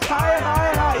satisfied.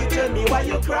 Hi, tell me why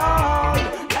you cry.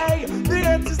 Hey, the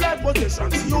earth is like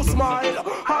possession, you smile.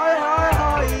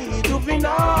 Hi,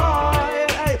 juvenile.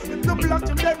 Hey, the black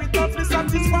inheritance be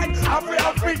satisfied. Every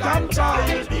African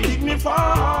child be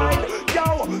dignified.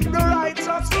 Yo, the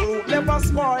righteous fruit never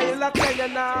spoil. I tell you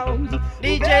now.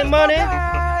 DJ Money.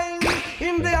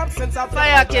 In the absence of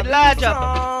Fire Kid larger.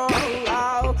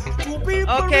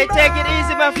 Okay, take it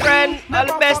easy, my friend. All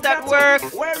the best at work.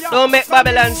 Don't make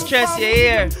Babylon stress you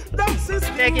here.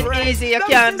 Take it easy, you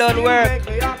can't done work.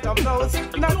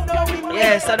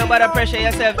 Yes, so don't bother pressure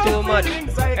yourself too much.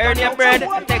 Earn your bread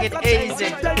and take it easy.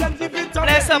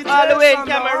 Bless up all the way in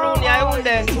Cameroon,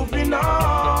 Yaoundé.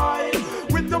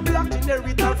 With the black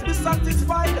inheritance be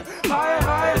satisfied.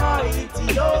 Hi,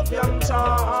 Ethiopian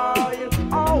child.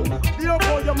 Oh,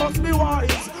 therefore you must be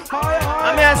wise.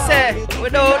 I mean, I say,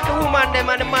 without the woman them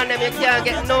and the man them, you can't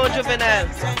get no juvenile.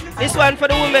 This one for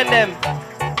the women them.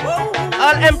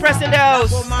 All Empress in the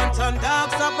house.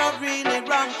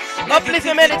 Uplift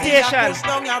your meditation.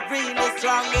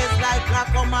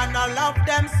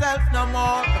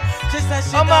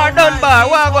 Omar Dunbar,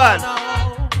 Wagwan.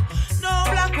 No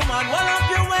black woman, one of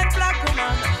you went black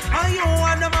woman. Are you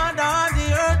and the mother on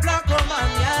the earth, black woman?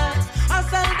 Yes, I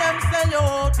sell them, sell you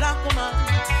out, black woman.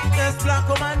 Yes, black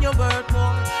woman, you birth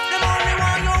more. The only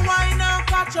one you wine and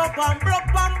catch up and broke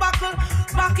and buckle.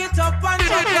 Back it up and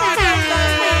check out.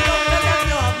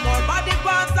 You have more body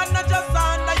parts and not just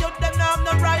under you. Them have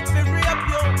no right to rape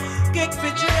you, kick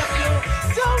for drape you.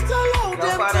 Don't allow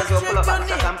them to strip you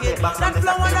naked. That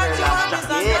flower that you have is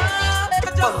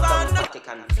enough. Just under.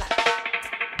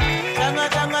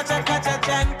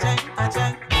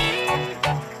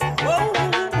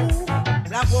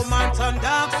 Black woman turn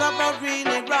dark, suffer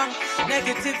really wrong.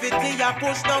 Negativity you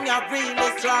push down, you really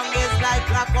strong. It's like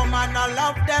black woman no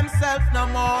love themselves no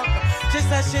more. She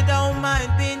says she don't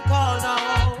mind being called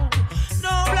out.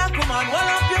 No black woman, one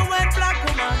of you went black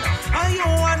woman. Are you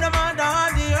and the mother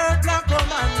on the earth, black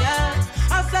woman? Yes,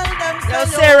 I sell them. Yo,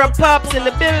 Sarah Pops in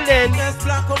the building. Yes,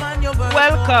 black woman, you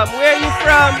welcome. Where are you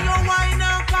from?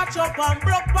 Catch up and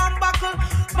broke and buckle.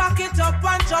 Back it up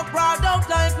and chop broad out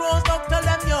like rose up. Tell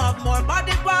them you have more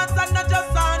body parts and not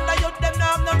just under you. Them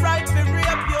have no right to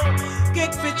rape you,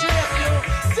 kick for drape you.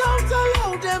 Don't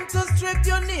allow them to strip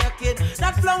you naked.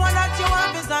 That flower that you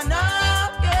have is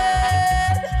enough,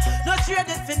 yeah. No trade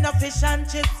it for no fish and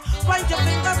chips. Point your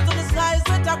fingers to the skies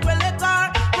with a pellet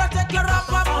car. Protect your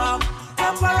rapper, black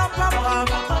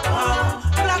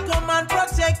woman,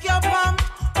 protect your bum.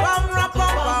 Rapper,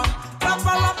 black woman, protect your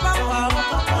mama.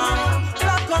 Rapper,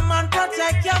 black woman,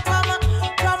 protect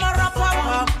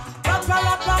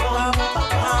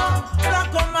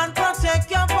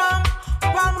your mom.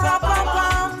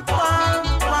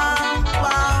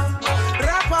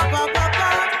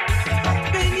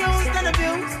 Been used and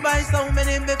abused by so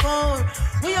many before.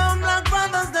 We own black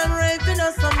brothers, them raping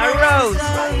us. Arose,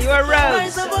 you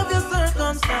arose.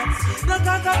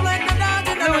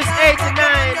 Louis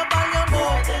 89.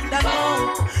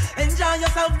 Enjoy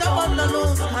yourself, the one to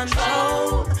lose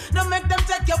control. Don't make them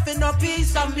take you for no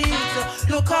piece of meat.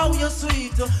 Look how you're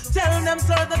sweet. Tell them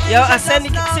so the yo, I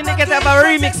syndicate have a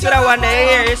remix for that one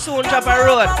there. You soon drop a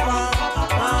road.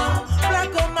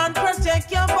 Black woman,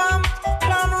 protect your bum.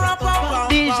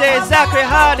 DJ Zachary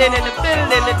Harden in the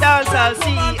building, the dancehall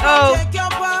CEO.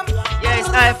 Yes,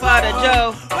 I, Father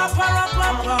Joe.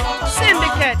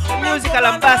 Syndicate, musical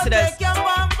ambassadors.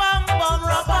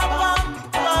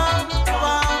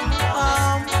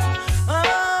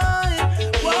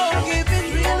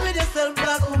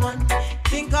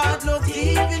 Think hard, look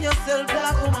deep in yourself,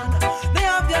 black woman. They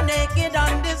have you naked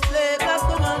on display, black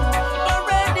woman. But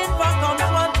red in for comes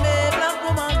one play, black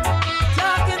woman.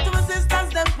 Talking to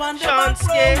assistants, them on the back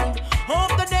road.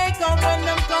 Hope the day come when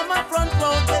them come up front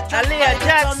road. Aaliyah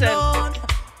Jackson,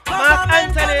 Mark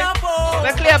Anthony,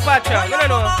 the Cleopatra, you don't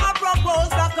know.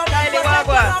 Kylie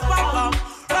Wagwan.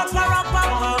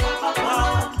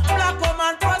 Black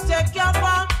woman, protect your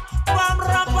farm. Black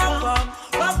woman,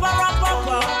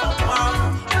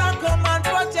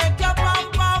 protect your farm.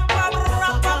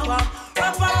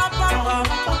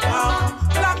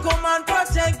 Black woman,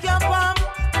 protect your farm.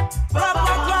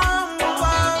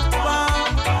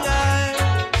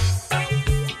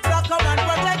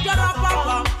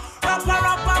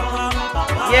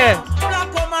 Yeah. Black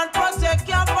woman, protect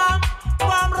your farm.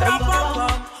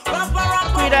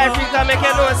 Queen Africa make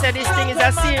you know say this thing is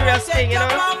a serious thing, you know.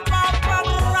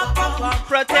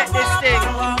 Protect this thing.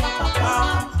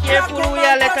 Careful who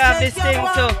you let have this thing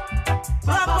too.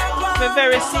 Be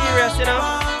very serious, you know.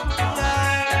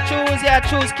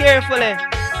 Choose carefully.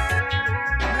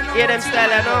 Hear them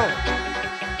style, you know.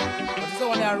 So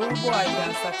when a rude boy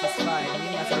can satisfy me.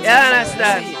 You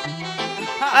understand?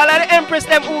 All of the empress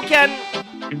them who can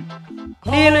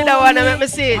deal with that one, make me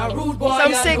see it.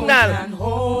 Some signal.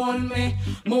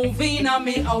 Moving on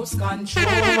me house control.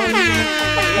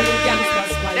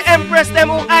 The empress them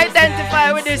who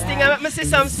identify with this thing, make me see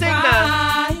some signal.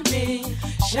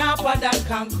 Sharper than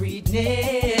concrete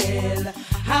nail.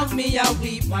 Have me a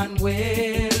weapon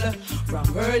well. From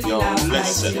early last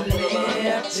night till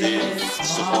late.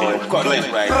 Got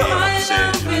link right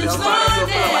here.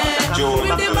 Joe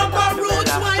with the bumper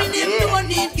roots, why them don't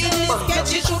need guilt.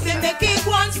 Sketchy should be making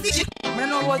one stitch. I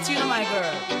know what you know, my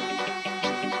girl.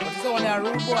 But so only a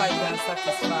rude boy can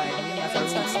satisfy me as a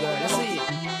roots girl. You see?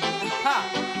 Ha!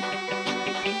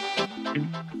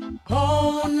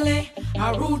 Only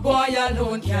a rude boy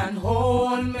alone can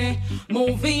hold me.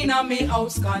 Moving on me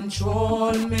house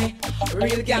control me.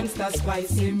 Real gangster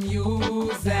spicy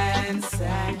music and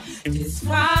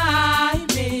satisfy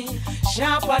me.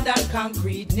 Sharper than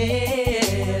concrete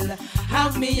nail.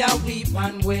 Have me a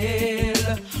weapon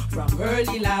well. From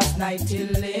early last night till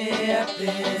late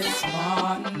this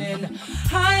morning.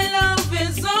 I love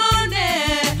is on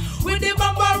it. With the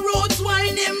bumper roots,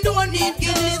 why them don't need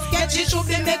guilt. Sketchy should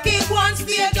be making one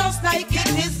stay just like it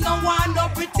is. No one no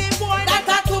pretty boy that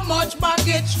got too much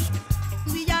baggage.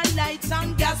 We are lights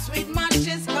and gas with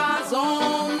matches, cause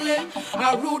only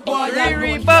a rude boy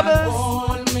Riri Bubbles.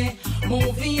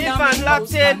 Moving on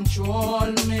locked in.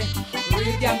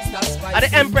 At the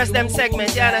empress them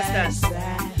segment, you understand?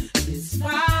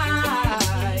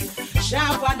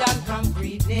 Sharper than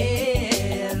concrete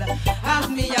nail. Have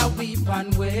me a weapon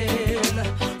well.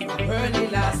 From early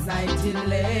last night till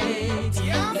late.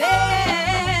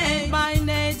 Late. My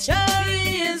nature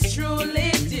is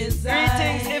truly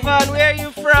designed. Greetings, Yvonne. Where are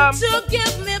you from? To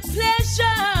give me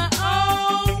pleasure.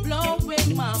 Oh,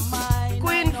 blowing my mind.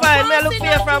 Queen Fine, me look for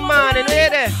you from morning. Where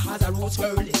there? As a roots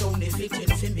girl is only fitting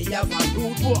for me have a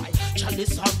rude boy.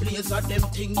 Chalice and blazer them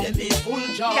thing them in full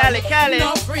joy. Cali.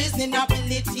 No freezing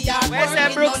ability. Where's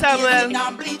that Brooke Samuel?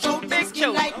 Big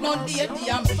show. Like no deity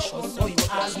ambitious. So you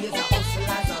always a hustle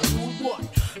as a rude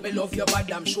boy. Me love your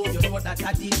body, I'm sure you know that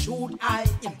attitude I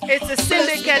am. It's a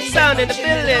syndicate sound in the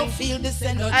building.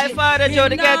 I Father Joe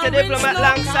the Ghetto Diplomat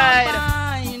alongside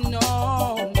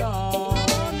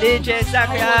DJ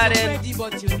Zachary Harden.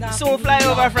 Soon fly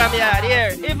over from yard.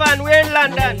 Here, Ivan, we're in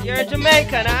London. You're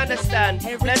Jamaican, I understand.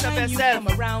 Bless up yourself.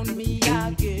 Around me,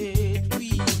 I get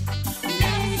weak.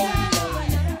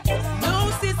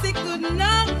 No sissy could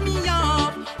knock me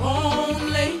off.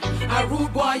 Only a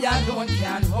rude boy alone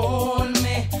can hold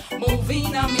me.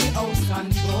 Moving on me house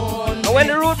control. And when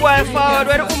the rude boy forward,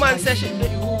 where the woman says she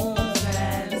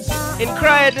in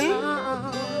Croydon.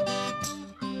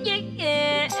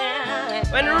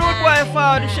 When the rude boy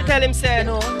forward, she tell him say, you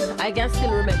know, I can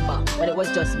still remember when it was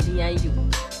just me and you.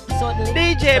 Suddenly,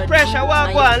 DJ Pressure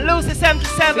Wagwan, Lucy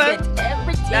 77.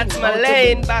 That's my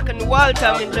lane back in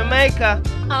Waltham in Jamaica.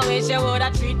 I wish you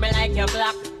woulda treat me like your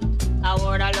black. I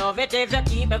woulda love it if you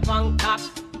keep me funk up.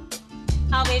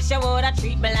 I wish you woulda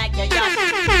treat me like your yacht.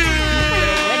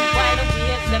 When while the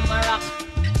waves them a rock.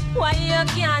 Why you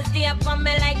can't stay up on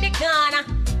me like the Ghana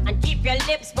and keep your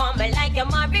lips on me like your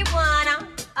marijuana?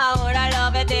 I woulda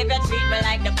love it if you treat me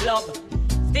like the club.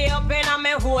 Stay up in on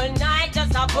me whole night just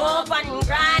just a bump and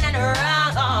grind and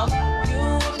rock.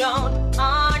 You don't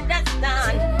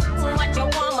understand what your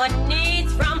woman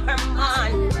needs from her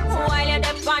man. While you're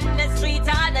up on the street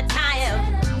all the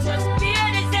time, just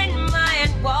bear this in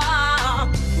mind, boy.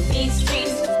 These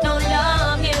streets don't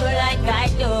love you like I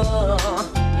do.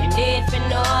 You need to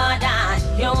know that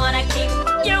you wanna keep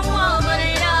your woman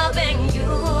loving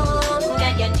you.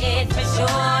 That you need to show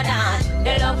that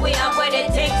the love we have when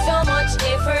it takes so much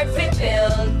effort to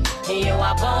build. You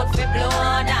about to blow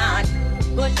that,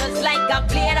 but just like a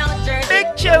played out jersey,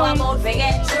 you about to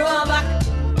get through back.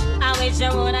 I wish you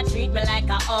woulda treat me like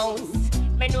a ounce.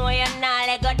 Me know you're not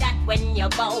let go that when you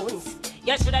bounce.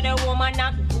 You shoulda the woman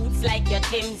not boots like your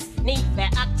Timbs. Need to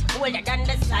act older than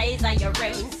the size of your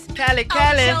rims. Cali.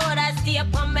 I wish you woulda stay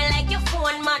upon me like your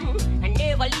phone man, and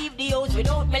never leave the house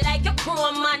without me like your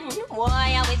chrome man. Boy,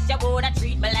 I wish you woulda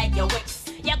treat me like your Wix.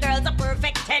 Your girl's a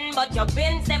perfect 10, but your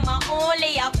bins them are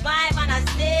only a 5 and a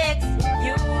 6.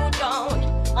 You don't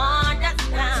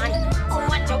understand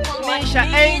what your woman Misha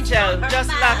Angel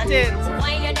just locked in.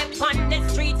 While you're on the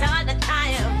street all the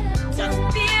time, just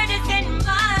bear this in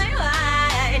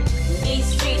mind. These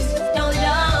streets don't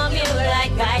love you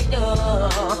like I do.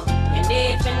 You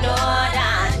need to know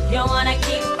that you wanna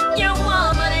keep your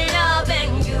woman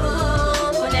loving you.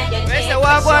 Mr.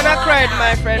 Wagwana cried,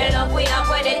 my friend. The love we have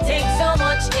when it takes so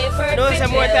much effort. No,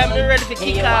 some more time they're ready to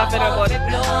kick off in about it.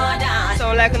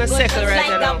 Sound like on a circle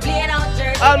right now.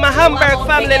 All my Hamburg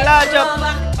family large up,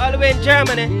 all the way in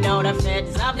Germany. Now the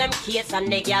feds have them case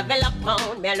and they gavel a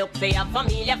pound. Me look for your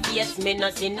familiar face, me no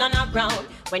see none around.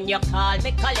 When you call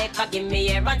me collect, give me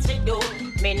errands to do.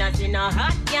 Me no see no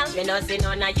hot girl, me no see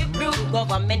none of your crew.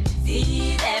 Government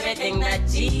sees everything, that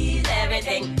cheese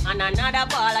everything. And another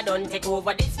ball I don't take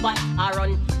over this spot. I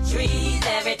run trees,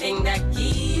 everything, that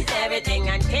keys everything.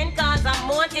 And 10 cars a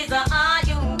month is all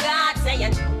you got.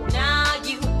 Saying now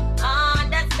you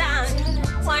understand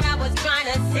what I was trying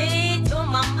to say to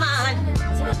my man.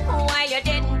 Why you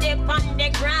didn't dip on the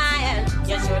grind?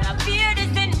 You should have feared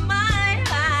this in mind.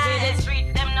 See the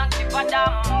street, them not keep a damn.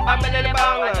 I'm in the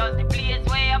bang. Just the place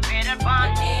where you pay the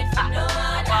bond.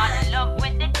 Fall in love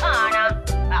with the corner.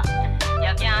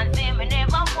 You can't see me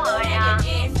never want ya.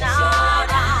 No,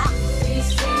 these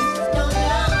streets don't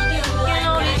love you. You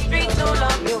know these streets don't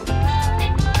love you.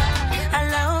 I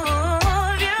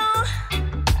love you.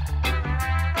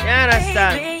 You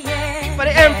understand? For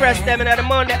the Empress them in the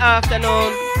Monday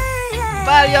afternoon.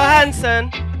 Val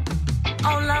Johansson.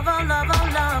 Oh love,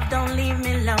 don't leave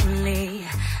me lonely.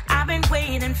 I've been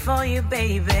waiting for you,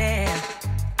 baby.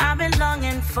 I've been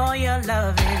longing for your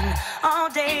loving all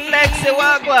day. Lexi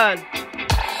Wagwan.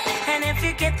 And if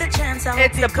you get the chance, I'll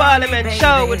it's the Parlyment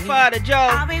show with Father Joe.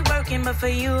 I'll be working, but for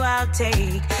you, I'll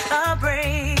take a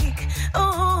break.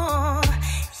 Oh,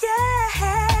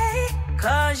 yeah.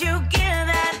 Cause you give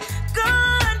that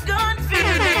good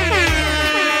feeling.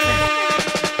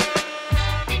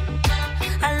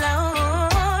 I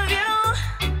love you,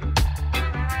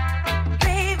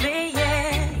 baby,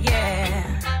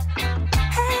 yeah.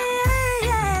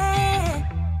 Hey.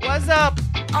 What's up?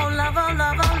 Oh love,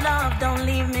 don't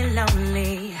leave me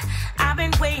lonely. I've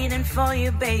been waiting for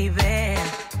you, baby.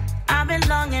 I've been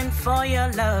longing for your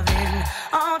loving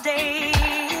all day.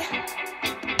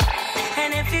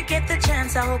 And if you get the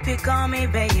chance, I hope you call me,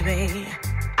 baby.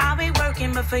 I'll be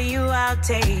working, but for you, I'll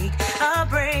take a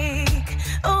break.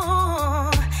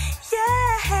 Oh,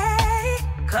 yeah.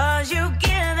 Cause you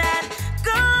give that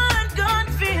good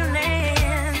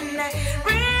feeling.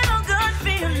 Real good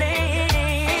feeling.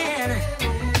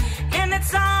 And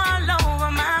it's all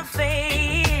over my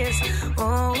face.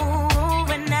 Oh,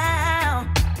 and now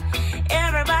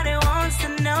everybody wants to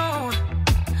know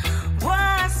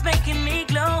what's making me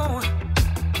glow.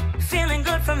 Feeling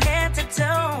good from head to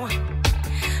toe.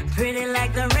 Pretty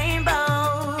like the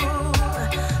rainbow.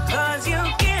 Cause you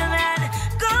give that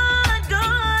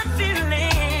good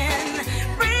feeling.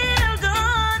 Real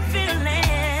good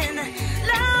feeling.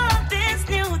 Love this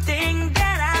new thing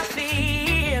that I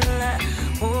feel.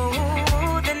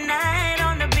 Oh, the night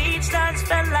on the beach starts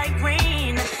felt like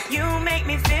rain. You make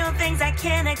me feel things I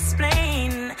can't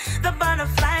explain. The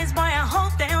butterflies, boy, I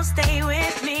hope they'll stay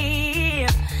with me.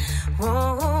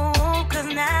 Oh, cause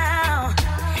now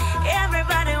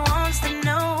everybody wants to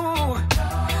know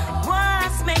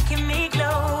what's making me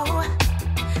glow.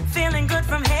 Feeling good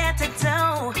from head to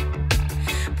toe.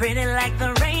 Pretty like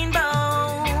the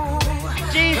rainbow.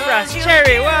 Jesus,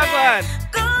 Cherry, Wagwan.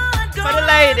 For the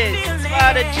ladies,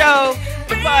 Father Joe,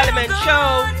 the Parlyment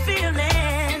show.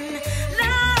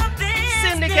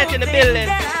 Syndicate in the building.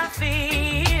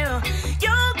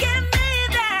 You give me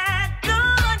that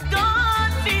good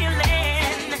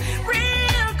feeling. Real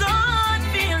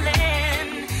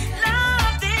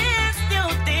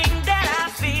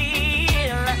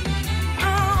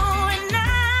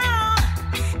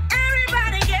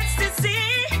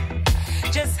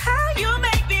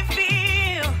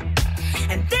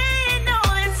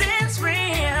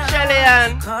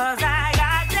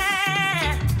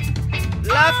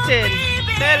in.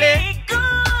 Belly.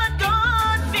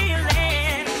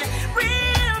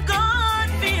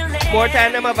 More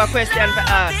time, them have a question for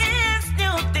us.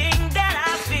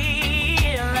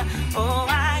 Oh,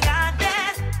 I got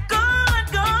that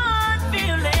good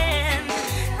feeling,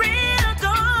 real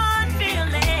good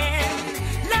feeling.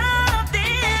 Love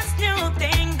this new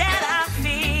thing that I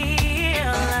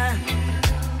feel.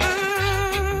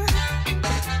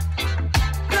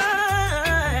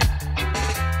 Good.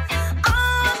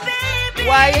 Oh, baby.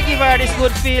 Why you give her this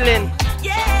good feeling?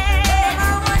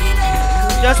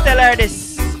 Just tell her this.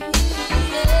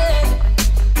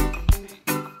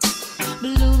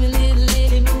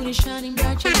 Shining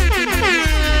bright, you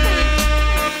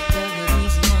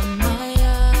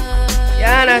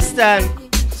understand?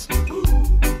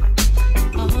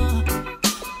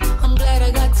 I'm glad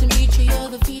I got to meet you. You're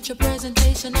the feature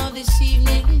presentation of this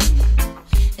evening,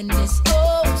 and it's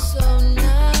oh so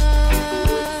nice.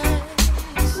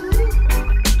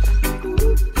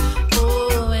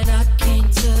 Oh, and I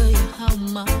can't tell you how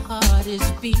my heart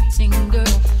is beating,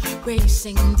 girl,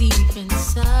 racing deep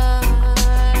inside.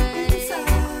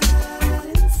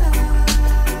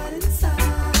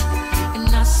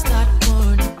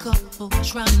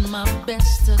 Trying my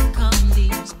best to calm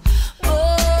these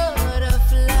butterflies.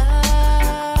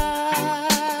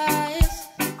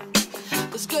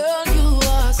 'Cause girl, you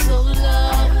are so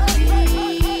lovely,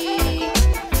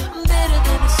 better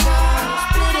than the stars,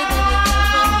 better than the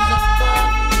heavens above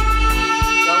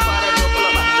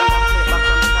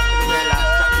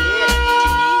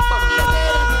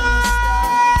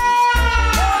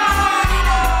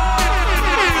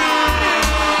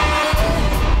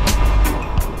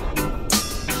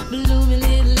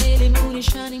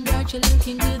shining bright, you're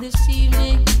looking good this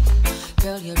evening.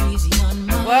 Girl, you're easy on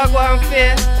my eyes.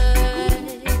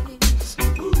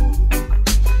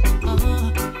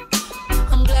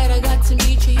 I'm glad I got to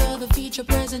meet you. You're the feature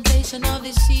presentation of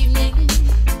this evening,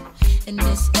 and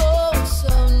it's oh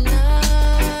so nice.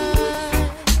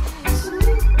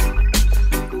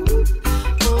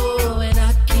 Oh, and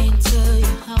I can't tell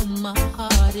you how my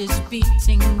heart is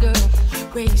beating, girl,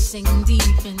 racing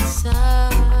deep inside.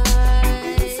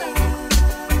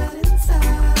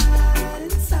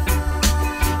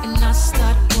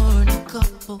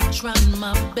 Trying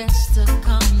my best to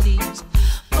calm these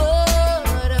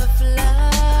butterflies.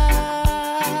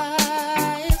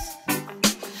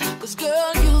 'Cause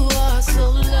girl, you are so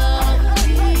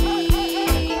lovely,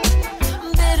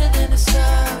 better than the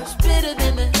stars, better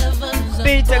than the heavens.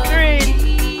 Peter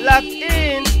Green, locked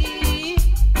in.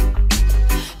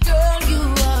 Girl, you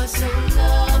are so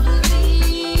lovely,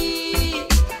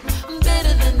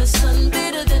 better than the sun,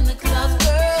 better than the clouds.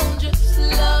 Girl, just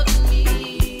love me.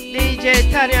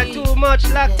 DJ Tanya, too much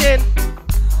locked in.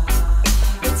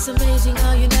 It's amazing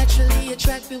how you naturally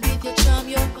attract me with your charm.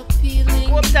 You're appealing.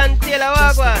 Whoops and Taylor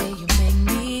Wagwan. You make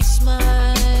me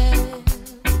smile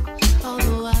all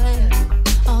the while,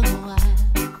 all the while.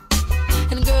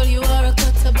 And girl, you are a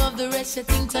cut above the rest. You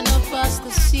think turn up past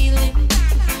the ceiling.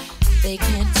 They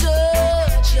can't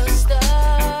touch your style.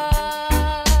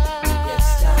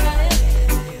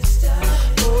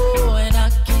 Oh, and I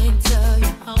can't tell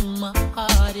you how my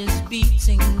heart is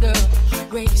beating, girl,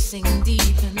 racing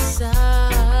deep inside.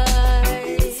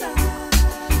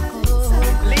 Oh,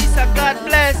 Lisa, God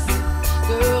bless.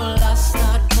 Girl, I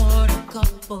start pouring a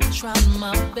couple, trying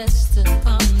my best to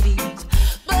calm these.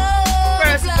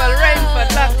 Percival Rainford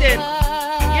locked in.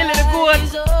 Gilly the Goat.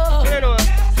 You know.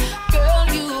 Girl,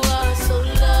 you are so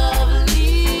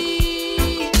lovely,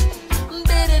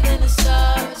 better than the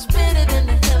stars, better than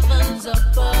the heavens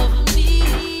above me,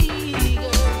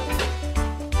 girl.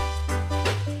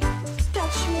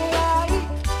 Touch me right,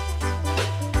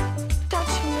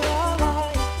 touch me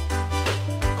right.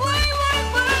 Why?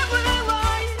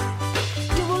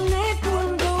 You will never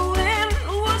wonder when it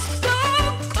was so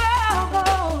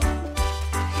cold.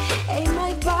 Ain't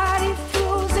my body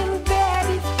frozen bad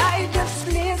if I just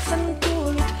listen to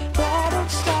it right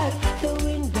outside the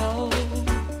window.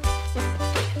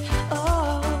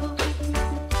 Oh,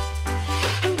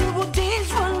 and there were days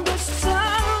when the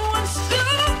sun was so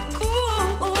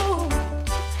cool.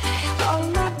 All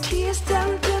my tears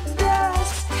turned to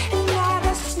dust, and I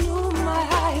just knew my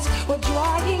eyes were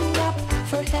drying up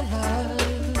forever.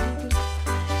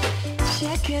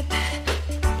 Check it,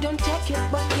 don't take it,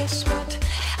 but guess what?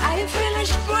 I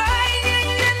finished crying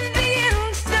in the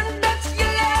instant that you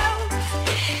left,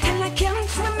 and I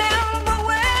can't remember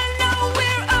when or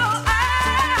where or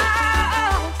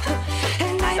how.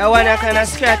 And I That one I kind of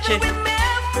scratchy.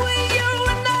 remember you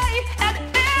and I had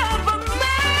ever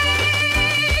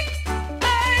made.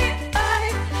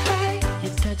 You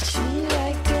touch me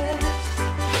like this,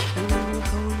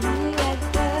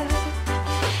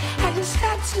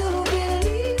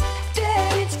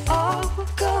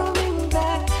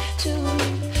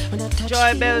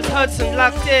 Joy Bells Hudson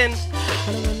locked in.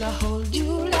 And when I hold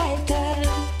you like that,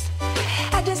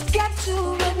 I just got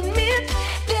to admit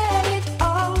that it's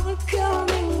all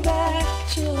coming back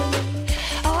to me.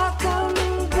 All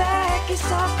coming back,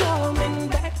 it's all coming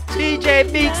back to me.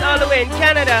 DJ Beaks all the way in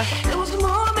Canada. Those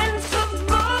moments of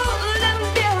gold and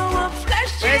there were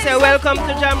flashes. They say welcome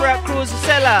to Jamrock Cruise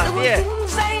Cellar. Yeah.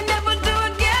 Things I never do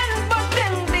again, but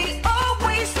then they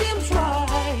always seems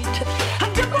right. I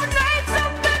took one night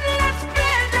something less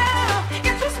better.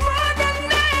 It was more than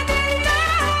any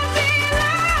love in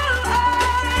life.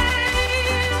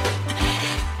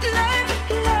 Life.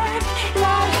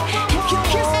 If you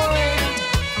kiss me.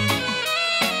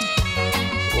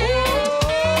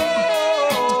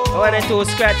 I want it to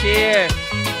scratch your ear.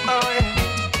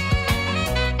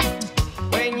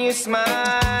 When you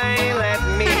smile at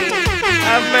me,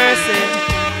 have mercy.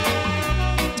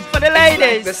 For the ladies.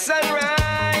 Like the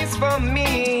sunrise for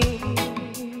me.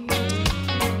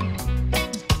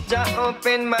 Just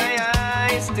open my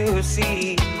eyes to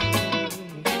see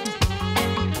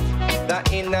the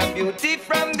inner beauty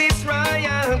from this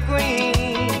royal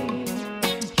queen.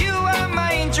 You are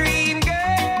my dream girl.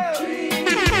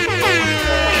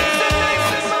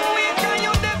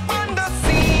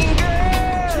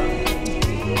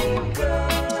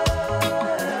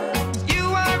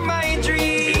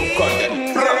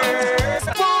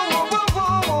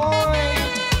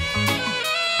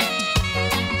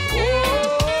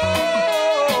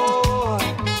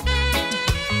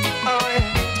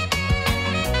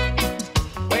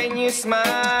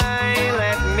 Smile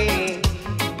at me.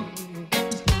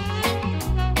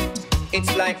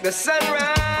 It's like the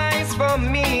sunrise for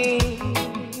me.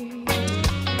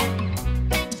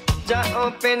 Just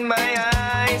open my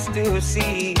eyes to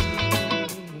see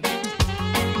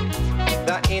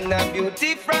the inner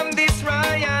beauty from this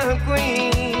royal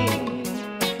queen.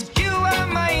 You are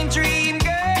my dream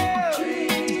girl.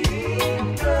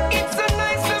 It's so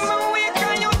nice to awake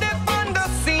and you deaf on the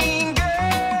scene, girl.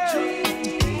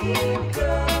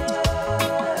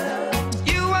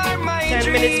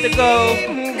 10 minutes to go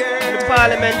to the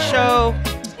Parlyment show.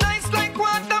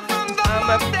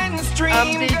 I'm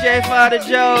DJ Fadda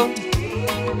Joe.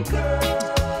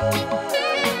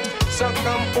 So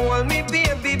come hold me,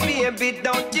 baby, baby,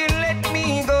 don't you let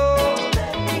me go.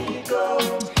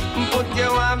 Put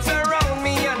your arms around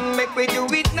me and make me do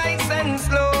it nice and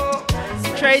slow.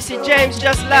 Tracy James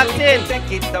just locked in.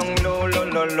 Take it down low, low,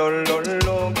 low, low, low,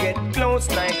 low. Get close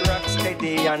like rock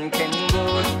steady and can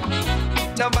go.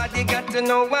 Nobody got to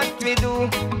know what we do,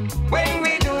 when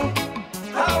we do,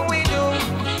 how we do.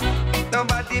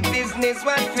 Nobody business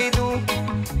what we do,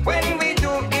 when we do.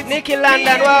 It's Nicky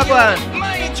London, Wagwan.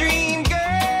 My dream girl.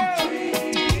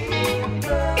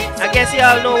 I guess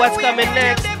y'all know what's coming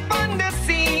next.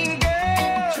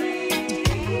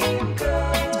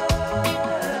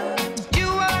 You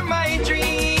are my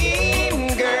dream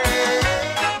girl.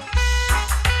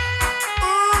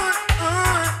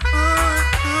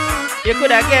 You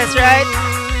could have guessed, right?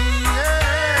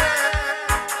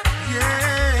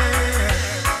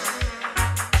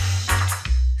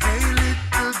 Hey,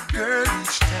 little girl,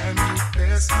 each time you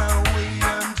pass my way,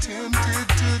 I'm tempted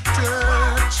to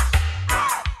touch.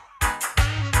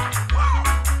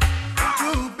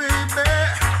 Oh, baby,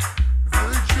 the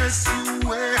dress you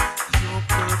wear, your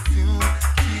perfume,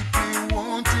 keep me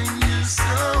wanting you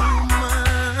so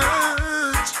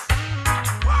much.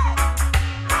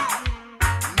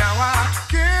 Now I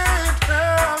can't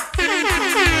help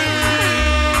thinking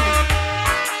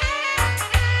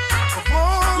of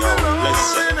all the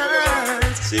lonely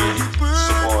nights. See, it's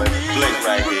the boy Blake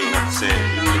right here. I'm saying,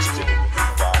 you listen to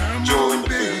Joe in the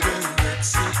building. Let's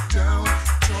sit down,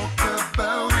 talk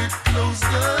about it, close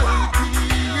the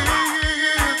deal.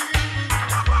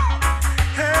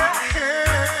 Hey,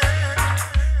 hey,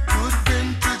 good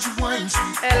vintage wine,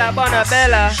 sweet Ella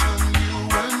Bonabella. you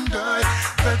and I,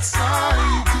 that's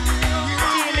ideal.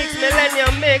 T-Mix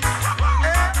Millennium Mix.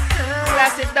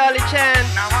 Classic Dolly Chan.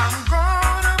 Now I'm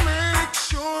gonna make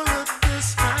sure that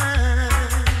this time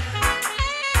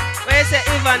Where you say,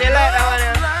 Ivan, you like that one?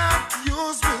 Yeah? like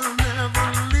yours will never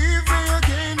leave me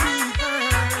again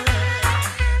behind.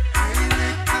 Hey,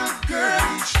 little girl,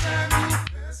 each time you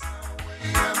pass my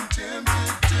way, I'm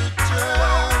tempted to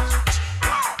touch.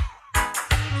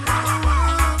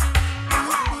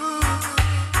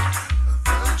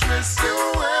 The dress you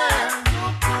wear,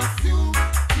 your perfume,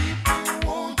 keep me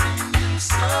wanting you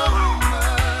so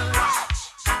much.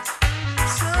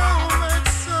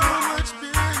 So much,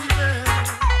 baby.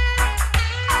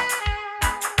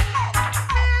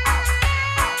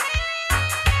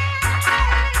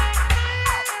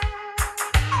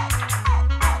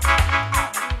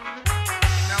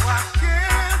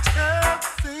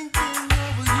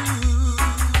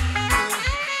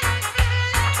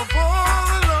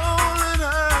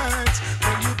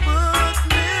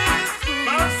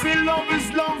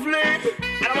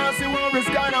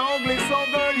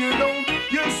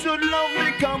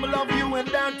 love you and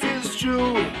that is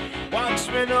true. Watch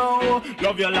me now,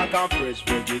 love you like a fresh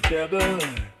vegetable.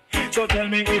 So tell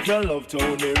me if you love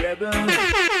Tony Rebel. Me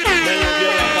love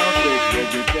you like a fresh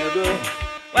vegetable.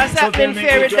 What's happening,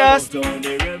 Fairy Dust?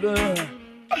 Tony Rebel.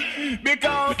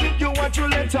 Because you want to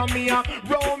let me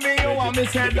roll me, you want me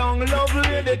say down love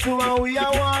lady to and we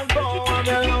are one go. And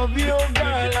I love you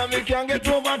girl and me can't get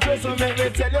over to, so let me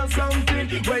tell you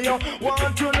something where you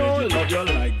want to know. Love you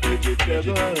like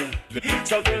vegetable.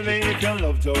 So tell me if you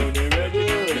love Tony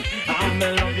Rebel. And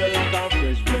I love you like a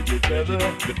fresh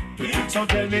vegetable. So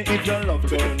tell me if you love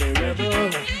Tony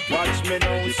Rebel. Watch me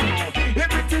now, so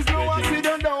if it is no, I see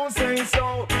them don't say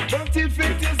so. But if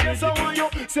it is yes, I want you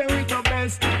say it the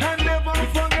best. And never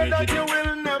forget that you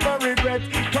will never regret.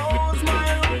 Cause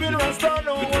my love in Rasta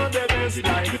no one the best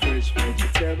like fresh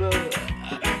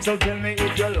vegetable. So tell me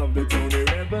if you love the Tony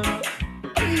Rebel.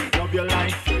 Love you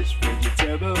like fresh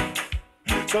vegetable.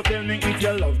 So tell me if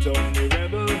you love Tony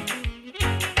Rebel.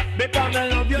 Because I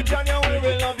love you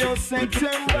January, love you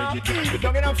September.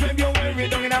 Down in a February,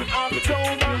 down in a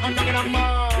October, and down in a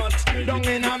March, down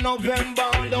in a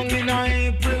November, down in a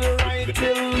April, right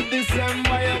till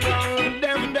December. You know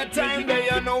them the time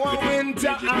that you know a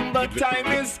winter and the time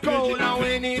is cold. And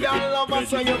we need a lover,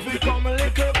 so you feel come a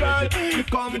little girl,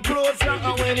 come closer.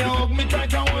 And when you hug me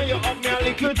tight, and when you hug me a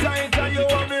little tighter, you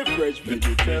want me fresh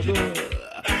vegetable.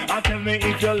 And tell me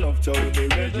if you love Tony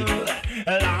Rebel.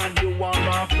 Lord, you want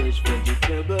my fresh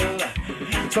vegetable.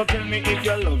 So tell me if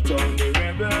you love Tony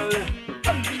Rebel.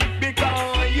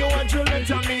 Because you want to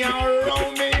let me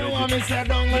around me. You want me say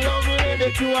down love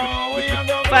lady to how we are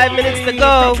going. 5 minutes to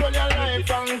go.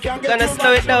 Gonna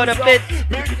slow it down a bit.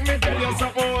 Make me tell you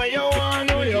something what you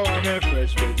want. Oh, you want me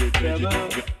fresh vegetable.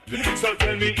 So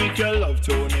tell me if you love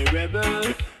Tony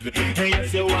Rebel.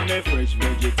 Yes, you want me fresh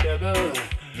vegetable.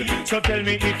 So tell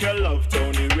me if you love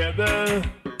Tony Rebel.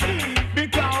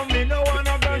 Because me no want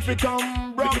a girl to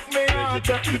come broke me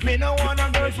heart. Me no want a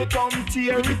girl to come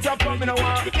tear it up. And me no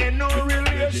want in no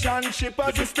relationship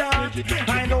as a start.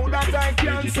 I know that I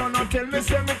can, so now tell me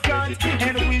say me can't.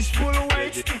 And wishful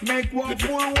waits make one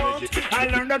full want. I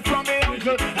learned that from my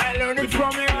uncle, I learned it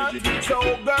from my aunt. So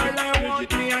girl, I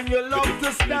want me and you love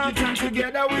to start. And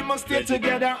together we must stay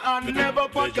together and never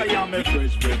part. 'Cause you're my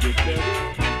fresh vegetable.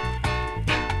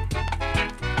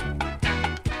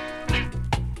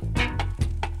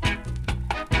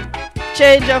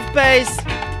 Change of pace,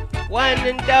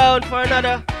 winding down for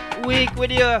another week with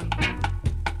you.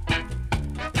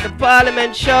 The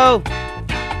Parlyment Show.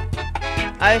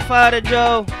 I Fadda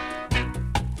Joe.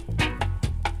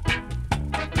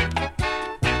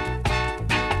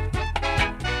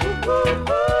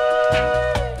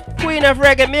 Queen of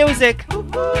reggae music.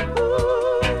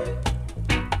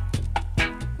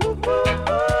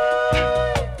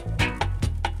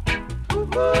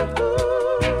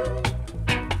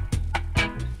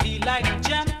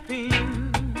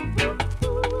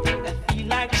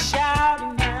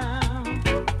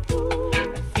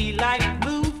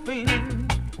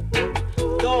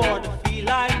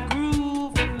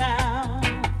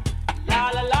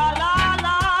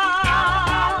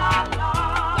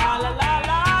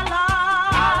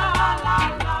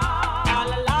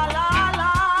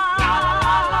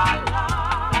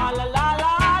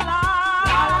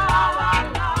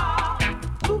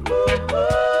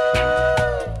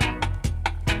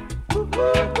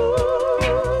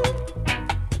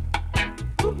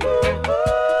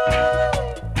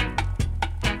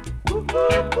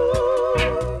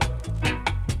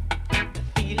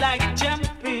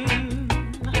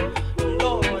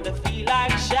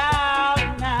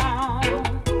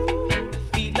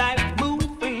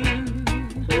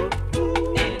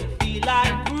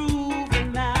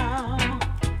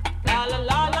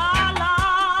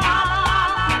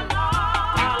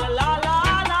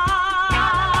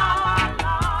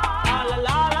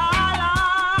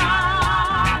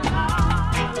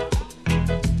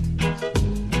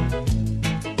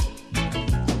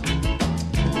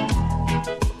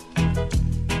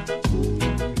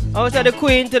 Out of the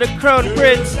Queen to the Crown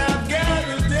Prince.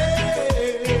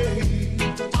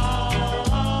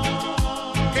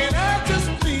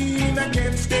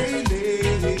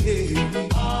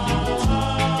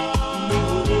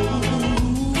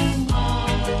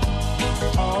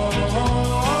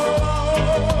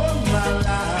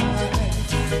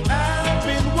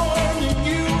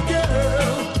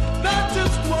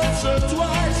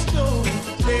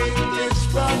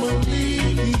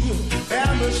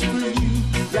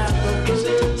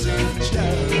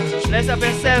 Bless up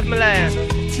yourself, my lion.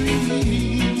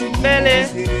 Belly.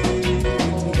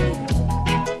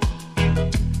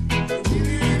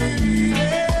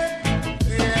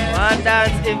 and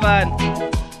Dance Ivan.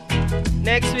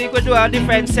 Next week we'll do a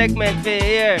different segment for you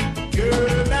here.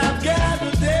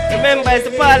 Remember, it's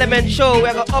the Parliament show.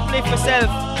 We're going to uplift yourself.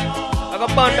 We're going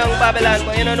to burn down Babylon,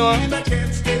 but you don't know. I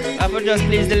have to just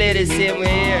please the ladies same way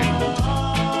here.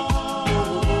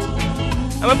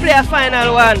 I'm going to play a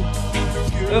final one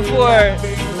before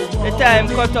the time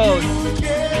cut out.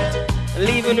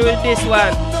 Leaving with this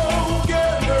one.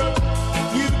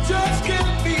 You just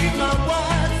can't be my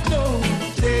wife, no.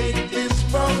 Take this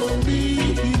from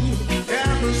me.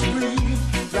 Chemistry,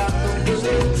 like the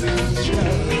birds in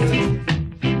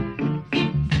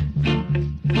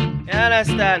You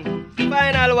understand?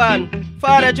 Final one.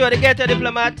 Father Joe, the Ghetto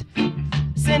Diplomat.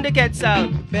 Syndicate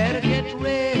sound. Better get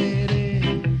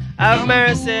ready. Have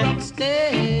mercy.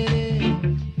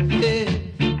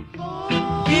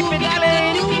 Keep it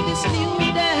clean. Do this new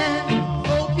dance.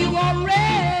 Hope you are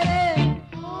ready.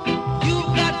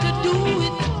 You've got to do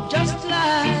it just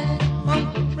like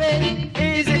Uncle Freddy.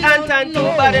 Easy Anton, too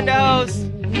bad in the house.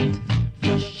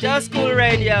 Just Cool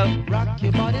Radio. Rock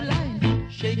your body line.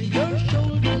 Shake your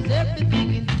shoulders.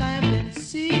 Everything in time and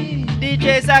see.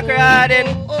 DJ Zachary Harden.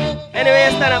 Anyway,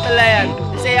 stand up the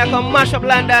lion. They say I come mash up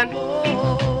London.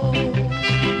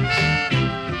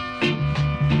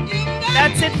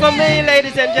 That's it for me,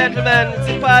 ladies and gentlemen. It's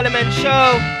the Parliament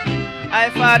show. I,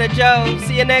 Father Joe.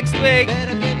 See you next week.